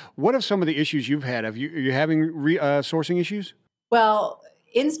laws. What are some of the issues you've had? Are you having sourcing issues? Well,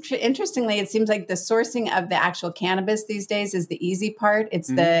 interestingly, it seems like the sourcing of the actual cannabis these days is the easy part. It's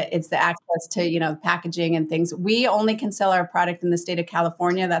the access to packaging and things. We only can sell our product in the state of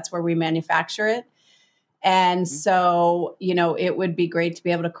California. That's where we manufacture it. And so, it would be great to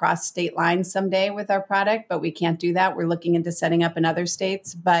be able to cross state lines someday with our product, but we can't do that. We're looking into setting up in other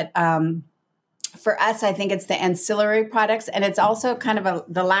states. But for us, I think it's the ancillary products. And it's also kind of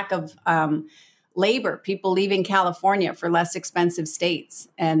the lack of labor, people leaving California for less expensive states.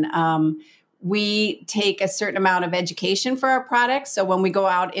 And we take a certain amount of education for our products. So when we go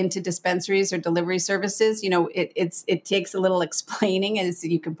out into dispensaries or delivery services, it takes a little explaining, as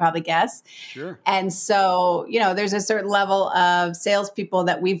you can probably guess. Sure. And so, there's a certain level of salespeople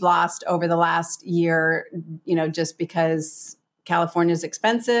that we've lost over the last year, just because California is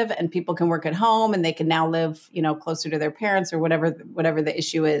expensive and people can work at home and they can now live, closer to their parents or whatever the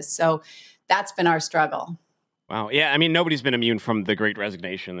issue is. So that's been our struggle. Wow. Yeah. I mean, nobody's been immune from the Great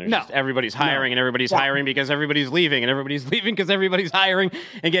Resignation. Everybody's hiring and everybody's hiring because everybody's leaving and everybody's leaving because everybody's hiring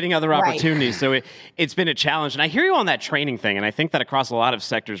and getting other opportunities. So it's been a challenge. And I hear you on that training thing. And I think that across a lot of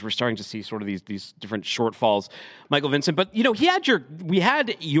sectors, we're starting to see sort of these different shortfalls, Michael Vincent. But, we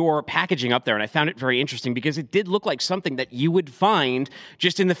had your packaging up there and I found it very interesting because it did look like something that you would find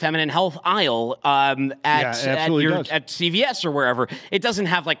just in the feminine health aisle at CVS or wherever. It doesn't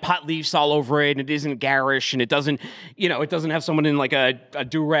have like pot leaves all over it and it isn't garish and it doesn't have someone in like a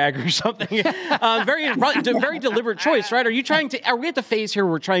do-rag or something. Very deliberate choice, right? Are we at the phase here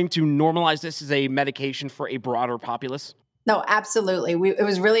where we're trying to normalize this as a medication for a broader populace? No, absolutely. It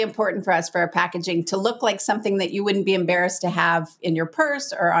was really important for us for our packaging to look like something that you wouldn't be embarrassed to have in your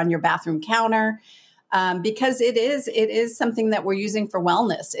purse or on your bathroom counter. Because it is something that we're using for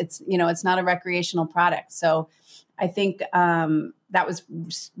wellness. It's not a recreational product. So I think that was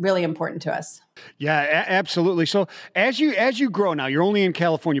really important to us. Yeah, absolutely. So as you grow now, you're only in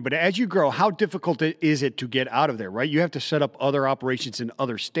California, but as you grow, how difficult is it to get out of there, right? You have to set up other operations in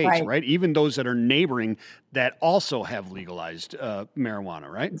other states, right? Even those that are neighboring that also have legalized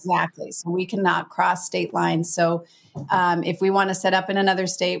marijuana, right? Exactly. So we cannot cross state lines. So if we want to set up in another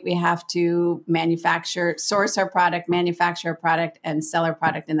state, we have to source our product, manufacture our product, and sell our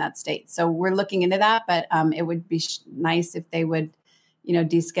product in that state. So we're looking into that, but it would be nice if they would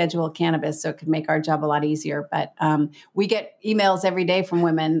deschedule cannabis so it could make our job a lot easier. But we get emails every day from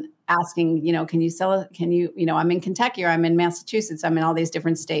women asking, can you sell it? Can you, I'm in Kentucky or I'm in Massachusetts. I'm in all these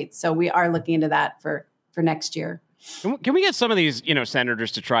different states. So we are looking into that for next year. Can we get some of these,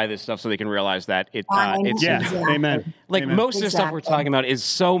 senators to try this stuff so they can realize that it's amen. Like most of the stuff we're talking about is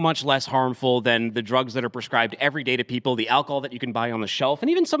so much less harmful than the drugs that are prescribed every day to people, the alcohol that you can buy on the shelf,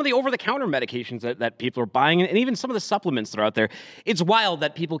 and even some of the over-the-counter medications that people are buying, and even some of the supplements that are out there. It's wild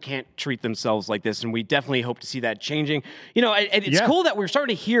that people can't treat themselves like this, and we definitely hope to see that changing. It's cool that we're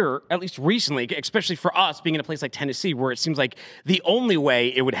starting to hear, at least recently, especially for us being in a place like Tennessee, where it seems like the only way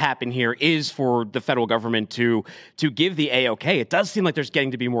it would happen here is for the federal government to give the A-OK. It does seem like there's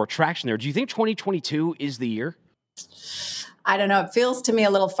getting to be more traction there. Do you think 2022 is the year? I don't know. It feels to me a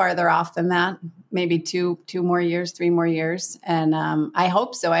little farther off than that. Maybe 3 more years. And I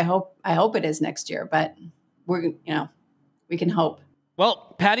hope so. I hope it is next year, but we can hope.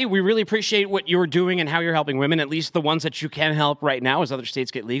 Well, Patty, we really appreciate what you're doing and how you're helping women, at least the ones that you can help right now. As other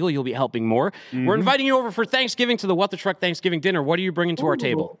states get legal, you'll be helping more. Mm-hmm. We're inviting you over for Thanksgiving to the What the Truck Thanksgiving dinner. What are you bringing to our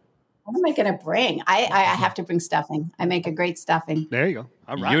table? What am I going to bring? I have to bring stuffing. I make a great stuffing. There you go.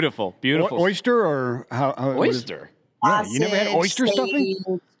 All right. Beautiful. Oyster or how oyster? Yeah, you never had oyster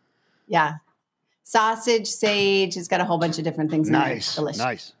stuffing? Yeah. Sausage, sage. It's got a whole bunch of different things in there. It's delicious.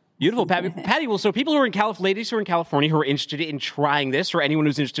 Nice. Beautiful, Patty. Well, so people who are ladies who are in California who are interested in trying this, or anyone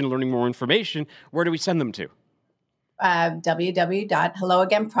who's interested in learning more information, where do we send them to?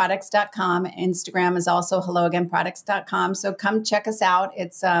 www.helloagainproducts.com. Instagram is also helloagainproducts.com. So come check us out.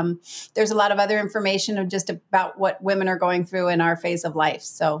 It's there's a lot of other information of just about what women are going through in our phase of life.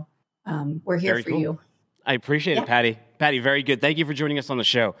 So we're here very for cool. you. I appreciate it, Patty. Patty, very good. Thank you for joining us on the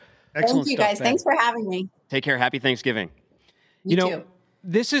show. Excellent Thank you, stuff, guys. Thanks for having me. Take care. Happy Thanksgiving. You too.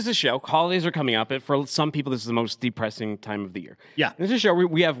 This is a show. Holidays are coming up, and for some people, this is the most depressing time of the year. Yeah. This is a show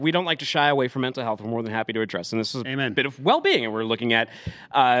we don't like to shy away from mental health. We're more than happy to address, and this is a bit of well-being, and we're looking at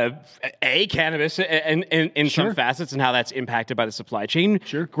cannabis and in some facets and how that's impacted by the supply chain.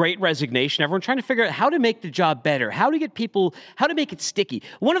 Sure. Great resignation. Everyone trying to figure out how to make the job better, how to make it sticky.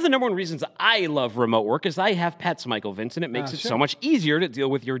 One of the number one reasons I love remote work is I have pets, Michael Vincent. It makes it so much easier to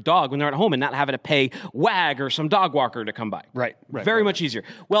deal with your dog when they're at home and not having to pay WAG or some dog walker to come by. Right. Very much easier.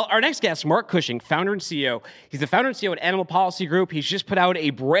 Well, our next guest, Mark Cushing, founder and CEO. He's the founder and CEO at Animal Policy Group. He's just put out a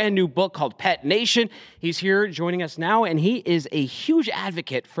brand new book called Pet Nation. He's here joining us now, and he is a huge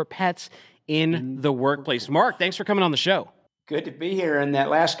advocate for pets in the workplace. Mark, thanks for coming on the show. Good to be here. And that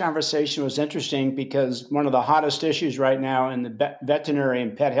last conversation was interesting because one of the hottest issues right now in the veterinary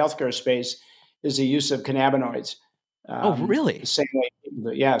and pet healthcare space is the use of cannabinoids. Oh, really? The same way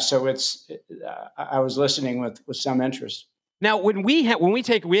people do. Yeah. So I was listening with some interest. Now, when we have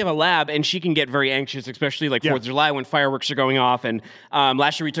a lab, and she can get very anxious, especially like 4th of July when fireworks are going off. And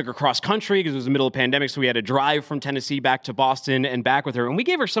last year we took her cross country because it was the middle of the pandemic, so we had to drive from Tennessee back to Boston and back with her. And we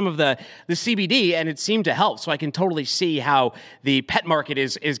gave her some of the CBD, and it seemed to help. So I can totally see how the pet market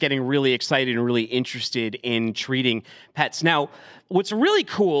is getting really excited and really interested in treating pets. Now, what's really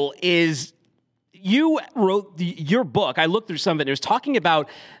cool is you wrote your book. I looked through some of it. And it was talking about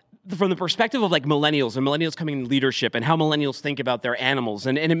from the perspective of like millennials and millennials coming in leadership and how millennials think about their animals.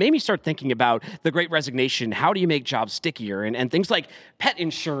 And it made me start thinking about the Great Resignation. How do you make jobs stickier? And things like pet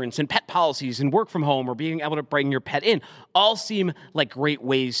insurance and pet policies and work from home or being able to bring your pet in all seem like great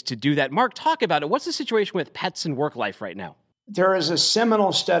ways to do that. Mark, talk about it. What's the situation with pets and work life right now? There is a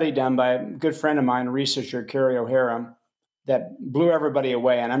seminal study done by a good friend of mine, researcher Carrie O'Hara, that blew everybody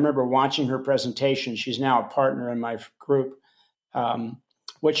away. And I remember watching her presentation. She's now a partner in my group.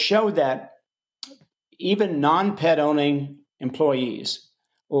 Which showed that even non-pet owning employees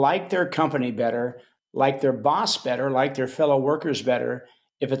like their company better, like their boss better, like their fellow workers better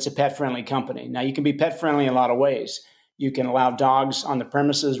if it's a pet-friendly company. Now, you can be pet-friendly in a lot of ways. You can allow dogs on the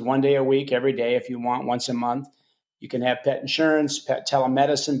premises 1 day a week, every day if you want, once a month. You can have pet insurance, pet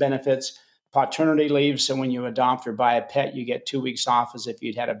telemedicine benefits, paternity leave. So when you adopt or buy a pet, you get 2 weeks off as if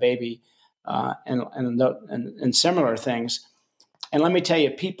you'd had a baby, and similar things. And let me tell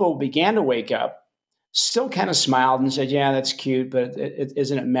you, people began to wake up, still kind of smiled and said, yeah, that's cute, but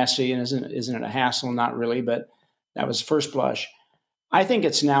isn't it messy and isn't it a hassle? Not really, but that was first blush. I think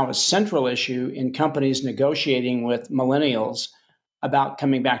it's now a central issue in companies negotiating with millennials about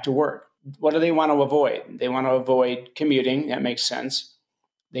coming back to work. What do they want to avoid? They want to avoid commuting. That makes sense.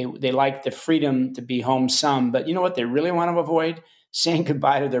 They like the freedom to be home some, but you know what they really want to avoid? Saying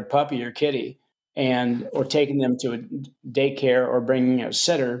goodbye to their puppy or kitty. Or taking them to a daycare or bringing a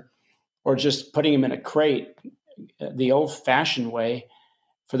sitter or just putting them in a crate the old-fashioned way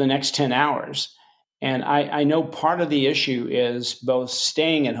for the next 10 hours. And I know part of the issue is both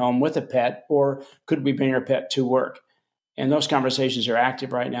staying at home with a pet or could we bring our pet to work? And those conversations are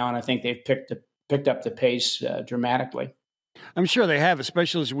active right now, and I think they've picked up the pace dramatically. I'm sure they have,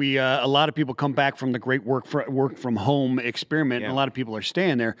 especially as a lot of people come back from the great work from home experiment, and a lot of people are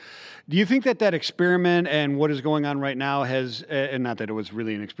staying there. Do you think that experiment and what is going on right now has, and not that it was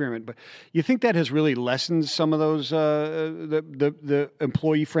really an experiment, but you think that has really lessened some of those the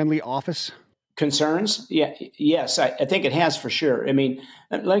employee-friendly office concerns? Yeah, yes, I think it has for sure. I mean,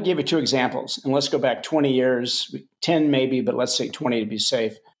 let me give you 2 examples, and let's go back 20 years, 10 maybe, but let's say 20 to be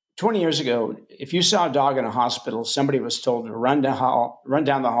safe. 20 years ago, if you saw a dog in a hospital, somebody was told to run down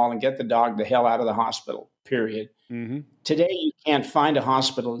the hall and get the dog the hell out of the hospital, period. Mm-hmm. Today, you can't find a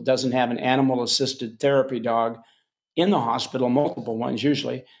hospital that doesn't have an animal-assisted therapy dog in the hospital, multiple ones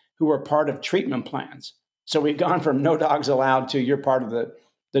usually, who are part of treatment plans. So we've gone from no dogs allowed to you're part of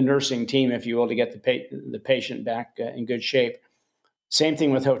the nursing team, if you will, to get the patient back in good shape. Same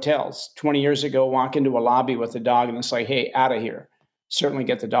thing with hotels. 20 years ago, walk into a lobby with a dog and it's like, hey, out of here. Certainly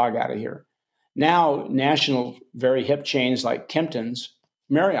get the dog out of here. Now, national, very hip chains like Kempton's,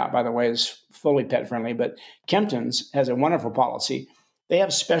 Marriott, by the way, is fully pet friendly, but Kempton's has a wonderful policy. They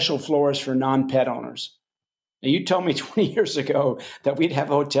have special floors for non-pet owners. Now, you told me 20 years ago that we'd have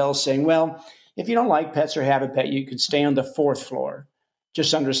hotels saying, well, if you don't like pets or have a pet, you could stay on the 4th floor.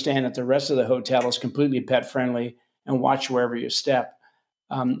 Just understand that the rest of the hotel is completely pet friendly and watch wherever you step.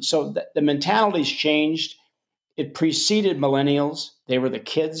 So the mentality's changed. It preceded millennials. They were the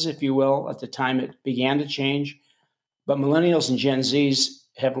kids, if you will, at the time it began to change. But millennials and Gen Zs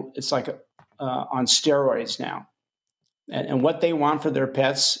it's like on steroids now. And what they want for their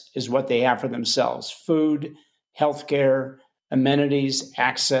pets is what they have for themselves. Food, healthcare, amenities,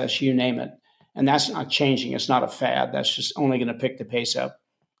 access, you name it. And that's not changing. It's not a fad. That's just only going to pick the pace up.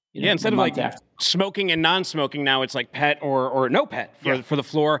 Instead of like smoking and non-smoking, now it's like pet or no pet for the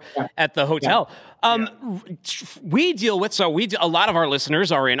floor at the hotel. We deal with, a lot of our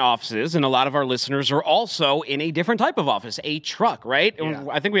listeners are in offices, and a lot of our listeners are also in a different type of office, a truck, right? Yeah.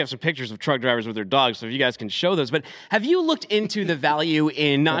 I think we have some pictures of truck drivers with their dogs, so if you guys can show those. But have you looked into the value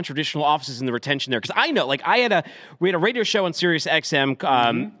in non-traditional offices and the retention there? Because I know, like we had a radio show on Sirius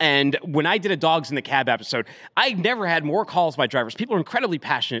XM, and when I did a Dogs in the Cab episode, I never had more calls by drivers. People are incredibly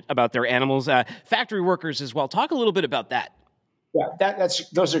passionate about their animals, factory workers as well. Talk a little bit about that. Yeah,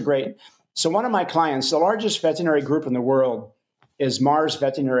 those are great. So one of my clients, the largest veterinary group in the world, is Mars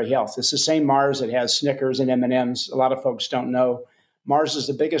Veterinary Health. It's the same Mars that has Snickers and M&Ms. A lot of folks don't know. Mars is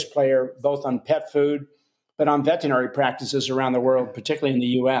the biggest player both on pet food, but on veterinary practices around the world, particularly in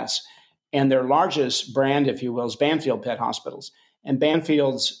the U.S. And their largest brand, if you will, is Banfield Pet Hospitals. And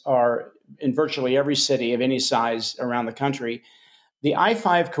Banfields are in virtually every city of any size around the country. The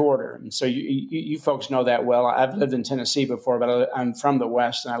I-5 corridor, and so you folks know that well. I've lived in Tennessee before, but I'm from the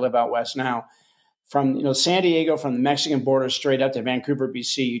West, and I live out West now. From San Diego, from the Mexican border straight up to Vancouver,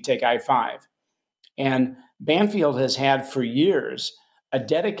 BC, you take I-5. And Banfield has had for years a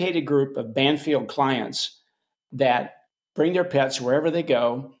dedicated group of Banfield clients that bring their pets wherever they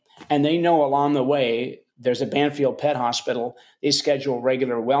go, and they know along the way there's a Banfield Pet Hospital. They schedule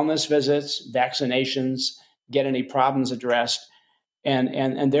regular wellness visits, vaccinations, get any problems addressed.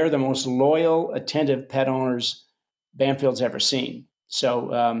 And they're the most loyal, attentive pet owners Banfield's ever seen.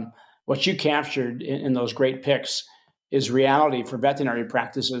 So what you captured in those great pics is reality for veterinary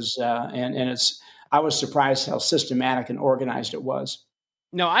practices. And I was surprised how systematic and organized it was.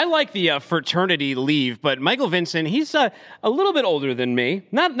 No, I like the fraternity leave, but Michael Vincent, he's a little bit older than me.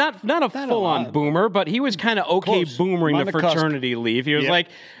 Not a full-on boomer, but he was kind of okay close. Boomering the fraternity leave. He was like,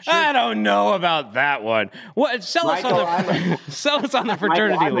 sure. I don't know about that one. What? Sell us on the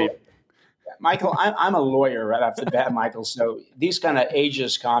fraternity leave. Michael, I'm a lawyer right off the bat, Michael, so these kind of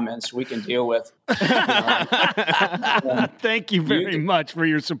ageist comments we can deal with. Thank you very much for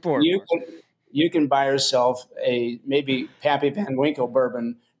your support. You can buy yourself a maybe Pappy Van Winkle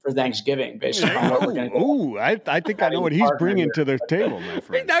bourbon for Thanksgiving, based on what we're going to do. Ooh, I think I know what he's bringing to the table, my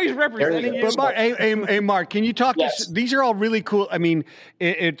friend. Now he's representing you. But Mark, hey, Mark, can you talk to us? These are all really cool. I mean,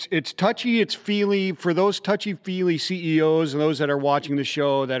 it's touchy, it's feely. For those touchy-feely CEOs and those that are watching the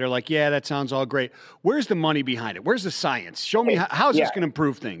show that are like, yeah, that sounds all great. Where's the money behind it? Where's the science? Show me how's this going to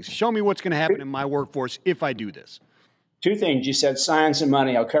improve things? Show me what's going to happen in my workforce if I do this. Two things. You said science and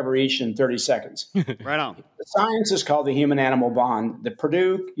money. I'll cover each in 30 seconds. Right on. The science is called the human-animal bond. The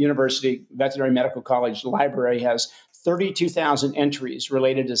Purdue University Veterinary Medical College Library has 32,000 entries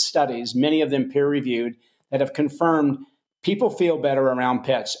related to studies, many of them peer-reviewed, that have confirmed people feel better around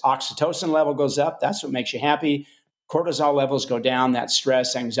pets. Oxytocin level goes up. That's what makes you happy. Cortisol levels go down. That's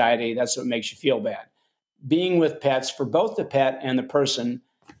stress, anxiety. That's what makes you feel bad. Being with pets for both the pet and the person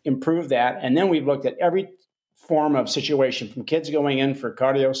improve that. And then we've looked at every form of situation, from kids going in for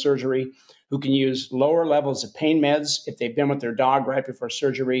cardio surgery who can use lower levels of pain meds if they've been with their dog right before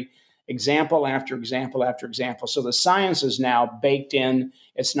surgery, example after example after example. So the science is now baked in.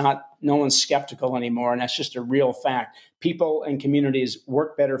 It's not, no one's skeptical anymore, and that's just a real fact. People and communities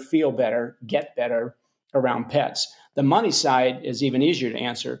work better, feel better, get better around pets. The money side is even easier to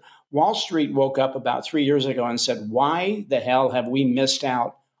answer. Wall Street woke up about 3 years ago and said, why the hell have we missed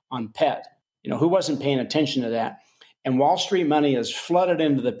out on pet? Who wasn't paying attention to that? And Wall Street money is flooded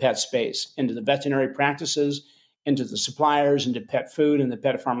into the pet space, into the veterinary practices, into the suppliers, into pet food and the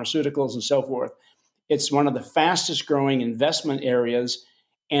pet pharmaceuticals and so forth. It's one of the fastest growing investment areas.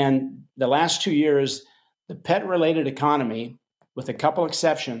 And the last 2 years, the pet-related economy, with a couple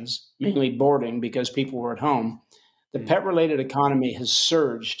exceptions, mainly boarding because people were at home, the pet-related economy has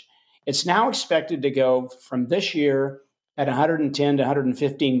surged. It's now expected to go from this year at $110 to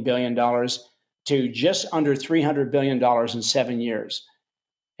 $115 billion to just under $300 billion in 7 years.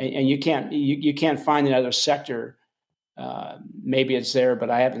 And you can't find another sector. Maybe it's there, but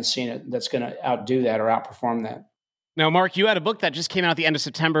I haven't seen it that's going to outdo that or outperform that. Now, Mark, you had a book that just came out at the end of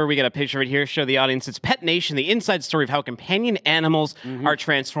September. We got a picture of it here. Show the audience. It's Pet Nation, the inside story of how companion animals are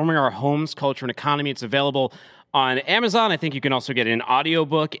transforming our homes, culture, and economy. It's available on Amazon. I think you can also get it in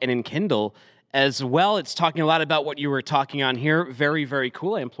audiobook and in Kindle as well. It's talking a lot about what you were talking on here. Very, very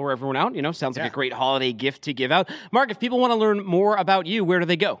cool. I implore everyone out. Sounds like a great holiday gift to give out. Mark, if people want to learn more about you, where do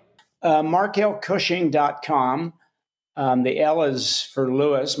they go? MarkLCushing.com. The L is for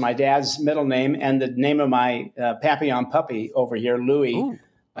Louis, my dad's middle name, and the name of my Papillon puppy over here, Louis. Ooh,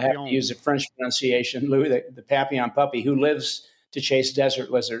 I have to use a French pronunciation. Louis, the Papillon puppy, who lives to chase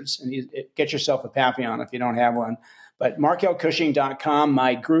desert lizards. And get yourself a Papillon if you don't have one. But MarkLCushing.com.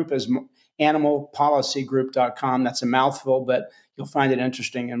 My group is animalpolicygroup.com. That's a mouthful, but you'll find it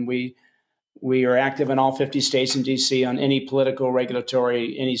interesting. And we are active in all 50 states and DC on any political,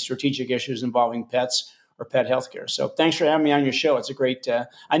 regulatory, any strategic issues involving pets or pet healthcare. So thanks for having me on your show. It's a great,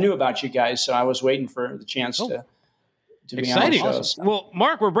 I knew about you guys, so I was waiting for the chance to be exciting. On the show. So. Well,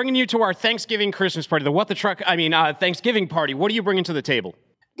 Mark, we're bringing you to our Thanksgiving Christmas party, Thanksgiving party. What are you bringing to the table?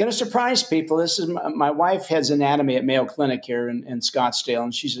 Going to surprise people. This is my wife heads anatomy at Mayo Clinic here in Scottsdale,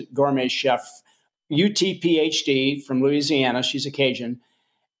 and she's a gourmet chef, UT PhD from Louisiana. She's a Cajun,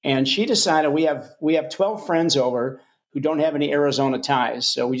 and she decided we have 12 friends over who don't have any Arizona ties,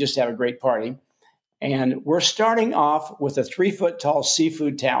 so we just have a great party. And we're starting off with a 3-foot tall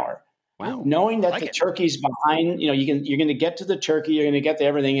seafood tower. Wow! Knowing that the turkey's behind, you're going to get to the turkey, you're going to get to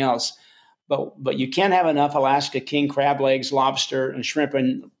everything else. but you can't have enough Alaska king crab legs, lobster, and shrimp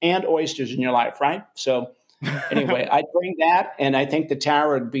and oysters in your life, right? So anyway, I'd bring that, and I think the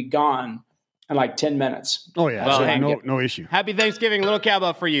tower would be gone in like 10 minutes. Oh, yeah. Well, no issue. Happy Thanksgiving, Little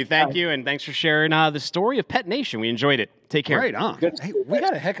Cowbell for you. Thank you, and thanks for sharing the story of Pet Nation. We enjoyed it. Take care. Right on. Hey, we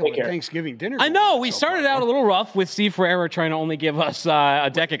got a heck of a Thanksgiving dinner. I know. We started out a little rough with Steve Ferreira trying to only give us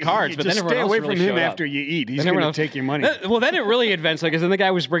a deck of cards, but then everyone else stay away really from him showed after up. you eat. He's going to take your money. Well, then it really advanced, because then the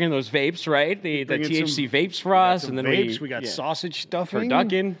guy was bringing those vapes, right? The THC vapes for us, and then we got sausage stuffing,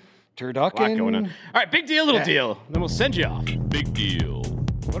 turducken. A lot going on. All right, big deal, little deal. Then we'll send you off. Big deal.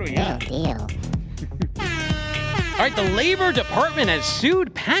 What do we got? Deal. All right, the Labor Department has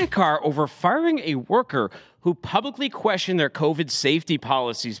sued PACCAR over firing a worker who publicly questioned their COVID safety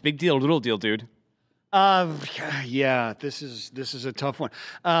policies. Big deal, little deal, dude. Yeah, this is a tough one.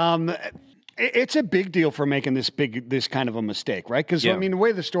 It's a big deal for making this kind of a mistake, right? Because I mean, the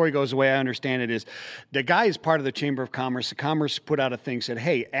way the story goes, the way I understand it is, the guy is part of the Chamber of Commerce. The Commerce put out a thing, said,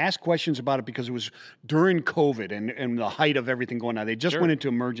 "Hey, ask questions about it," because it was during COVID and the height of everything going on. They just went into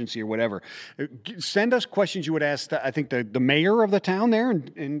emergency or whatever. Send us questions you would ask. I think the mayor of the town there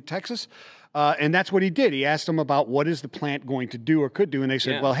in Texas. And that's what he did. He asked them about what is the plant going to do or could do. And they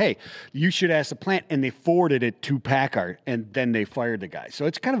said, well, hey, you should ask the plant. And they forwarded it to PACCAR, and then they fired the guy. So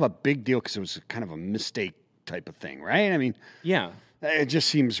it's kind of a big deal because it was kind of a mistake type of thing, right? I mean, it just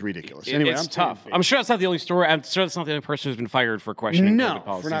seems ridiculous. Anyway, it's tough. I'm sure that's not the only story. I'm sure that's not the only person who's been fired for questioning COVID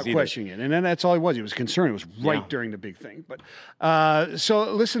policies. For not either. questioning it. And then that's all he was. He was concerned. It was right during the big thing. But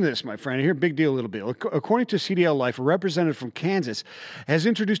so listen to this, my friend. Here, big deal, little deal. According to CDL Life, a representative from Kansas has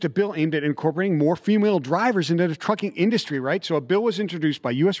introduced a bill aimed at incorporating more female drivers into the trucking industry, right? So a bill was introduced by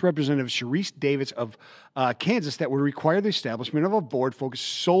U.S. Representative Sharice Davids of Kansas that would require the establishment of a board focused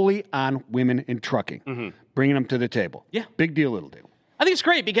solely on women in trucking, bringing them to the table. Yeah. Big deal, little deal. I think it's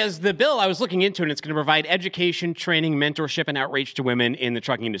great because the bill I was looking into, and it's going to provide education, training, mentorship, and outreach to women in the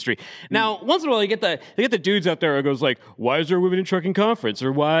trucking industry. Now, once in a while, you get the dudes out there who goes like, "Why is there a women in trucking conference?"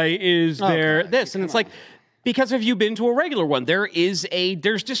 or "Why is there this?" And it's like, because have you been to a regular one?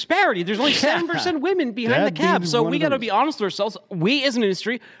 There's disparity. There's only 7% women behind the cab. So we got to be honest with ourselves. We as an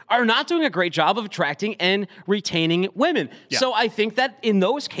industry are not doing a great job of attracting and retaining women. Yeah. So I think that in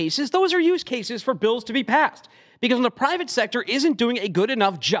those cases, those are use cases for bills to be passed. Because the private sector isn't doing a good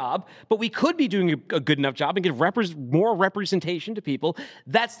enough job, but we could be doing a good enough job and give more representation to people.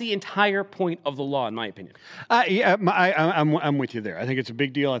 That's the entire point of the law, in my opinion. I'm with you there. I think it's a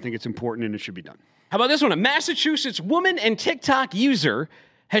big deal. I think it's important, and it should be done. How about this one? A Massachusetts woman and TikTok user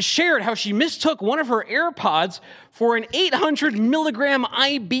has shared how she mistook one of her AirPods for an 800 milligram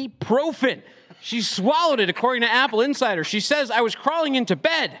ibuprofen. She swallowed it, according to Apple Insider. She says, "I was crawling into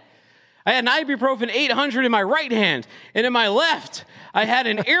bed. I had an ibuprofen 800 in my right hand, and in my left, I had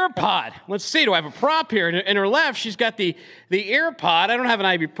an AirPod." Let's see, do I have a prop here? In her left, she's got the AirPod. I don't have an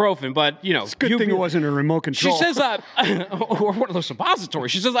ibuprofen, but, you know. It's a good thing it wasn't a remote control. She says, or one of those suppositories.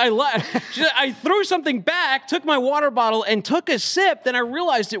 She says, I threw something back, took my water bottle, and took a sip. Then I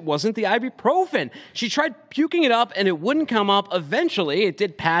realized it wasn't the ibuprofen. She tried puking it up, and it wouldn't come up. Eventually, it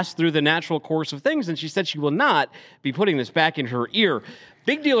did pass through the natural course of things, and she said she will not be putting this back in her ear.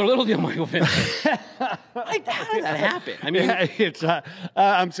 Big deal or little deal, Michael Vincent? How did that happen? I mean, it's.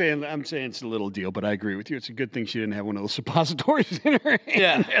 I'm saying it's a little deal, but I agree with you. It's a good thing she didn't have one of those suppositories in her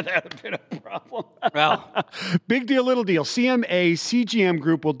hand. Yeah, that would have been a problem. Well, big deal, little deal. CMA CGM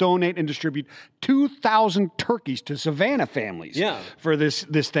Group will donate and distribute 2,000 turkeys to Savannah families. For this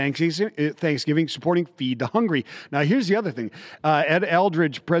Thanksgiving, supporting Feed the Hungry. Now, here's the other thing. Ed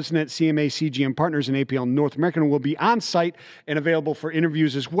Eldridge, President CMA CGM Partners and APL North American, will be on site and available for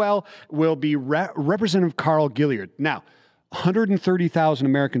interviews as well. Will be Representative Carl Gilliard. Now, 130,000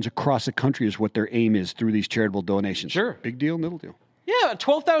 Americans across the country is what their aim is through these charitable donations. Sure. Big deal, little deal. Yeah,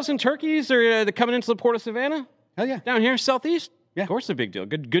 12,000 turkeys are coming into the Port of Savannah. Hell yeah. Down here, southeast. Yeah. Of course, a big deal.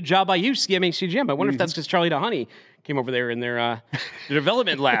 Good job by you, CMA CGM. I wonder if that's because Charlie Dahoney came over there in their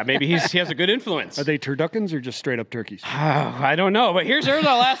development lab. Maybe he has a good influence. Are they turduckens or just straight up turkeys? I don't know. But here's our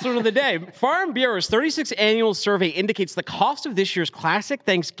last one of the day. Farm Bureau's 36th annual survey indicates the cost of this year's classic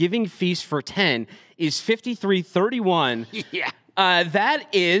Thanksgiving feast for 10 is $53.31. Yeah.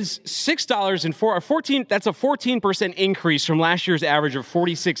 That is $6.14. That's a 14% increase from last year's average of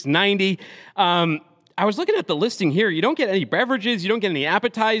 $46.90. I was looking at the listing here. You don't get any beverages. You don't get any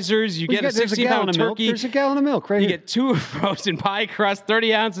appetizers. You get a 16-pound turkey. There's a gallon of milk right here. You get 2 frozen pie crust,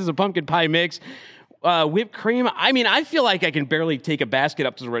 30 ounces of pumpkin pie mix. whipped cream. I mean, I feel like I can barely take a basket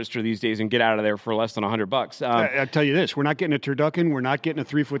up to the register these days and get out of there for less than $100. I'll tell you this: we're not getting a turducken. We're not getting a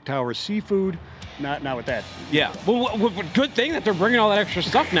 3-foot tower seafood. Not with that. Yeah. Well, good thing that they're bringing all that extra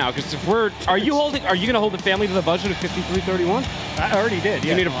stuff now. Because are you going to hold the family to the budget of $53.31? I already did.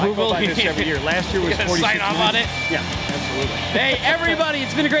 Yeah. You need approval. I go by this every year. Last year was $46. Sign off on it. Yeah, absolutely. Hey, everybody!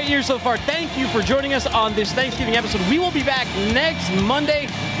 It's been a great year so far. Thank you for joining us on this Thanksgiving episode. We will be back next Monday.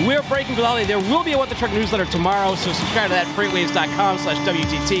 We're breaking for the holiday. There will be a What the Truck newsletter tomorrow, so subscribe to that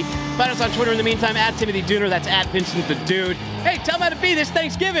freightwaves.com/WTT. Find us on Twitter in the meantime, at Timothy Dooner. That's at Vincent the Dude. Hey, tell them how to be this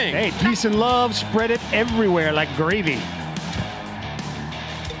Thanksgiving. Hey, peace and love. Spread it everywhere like gravy.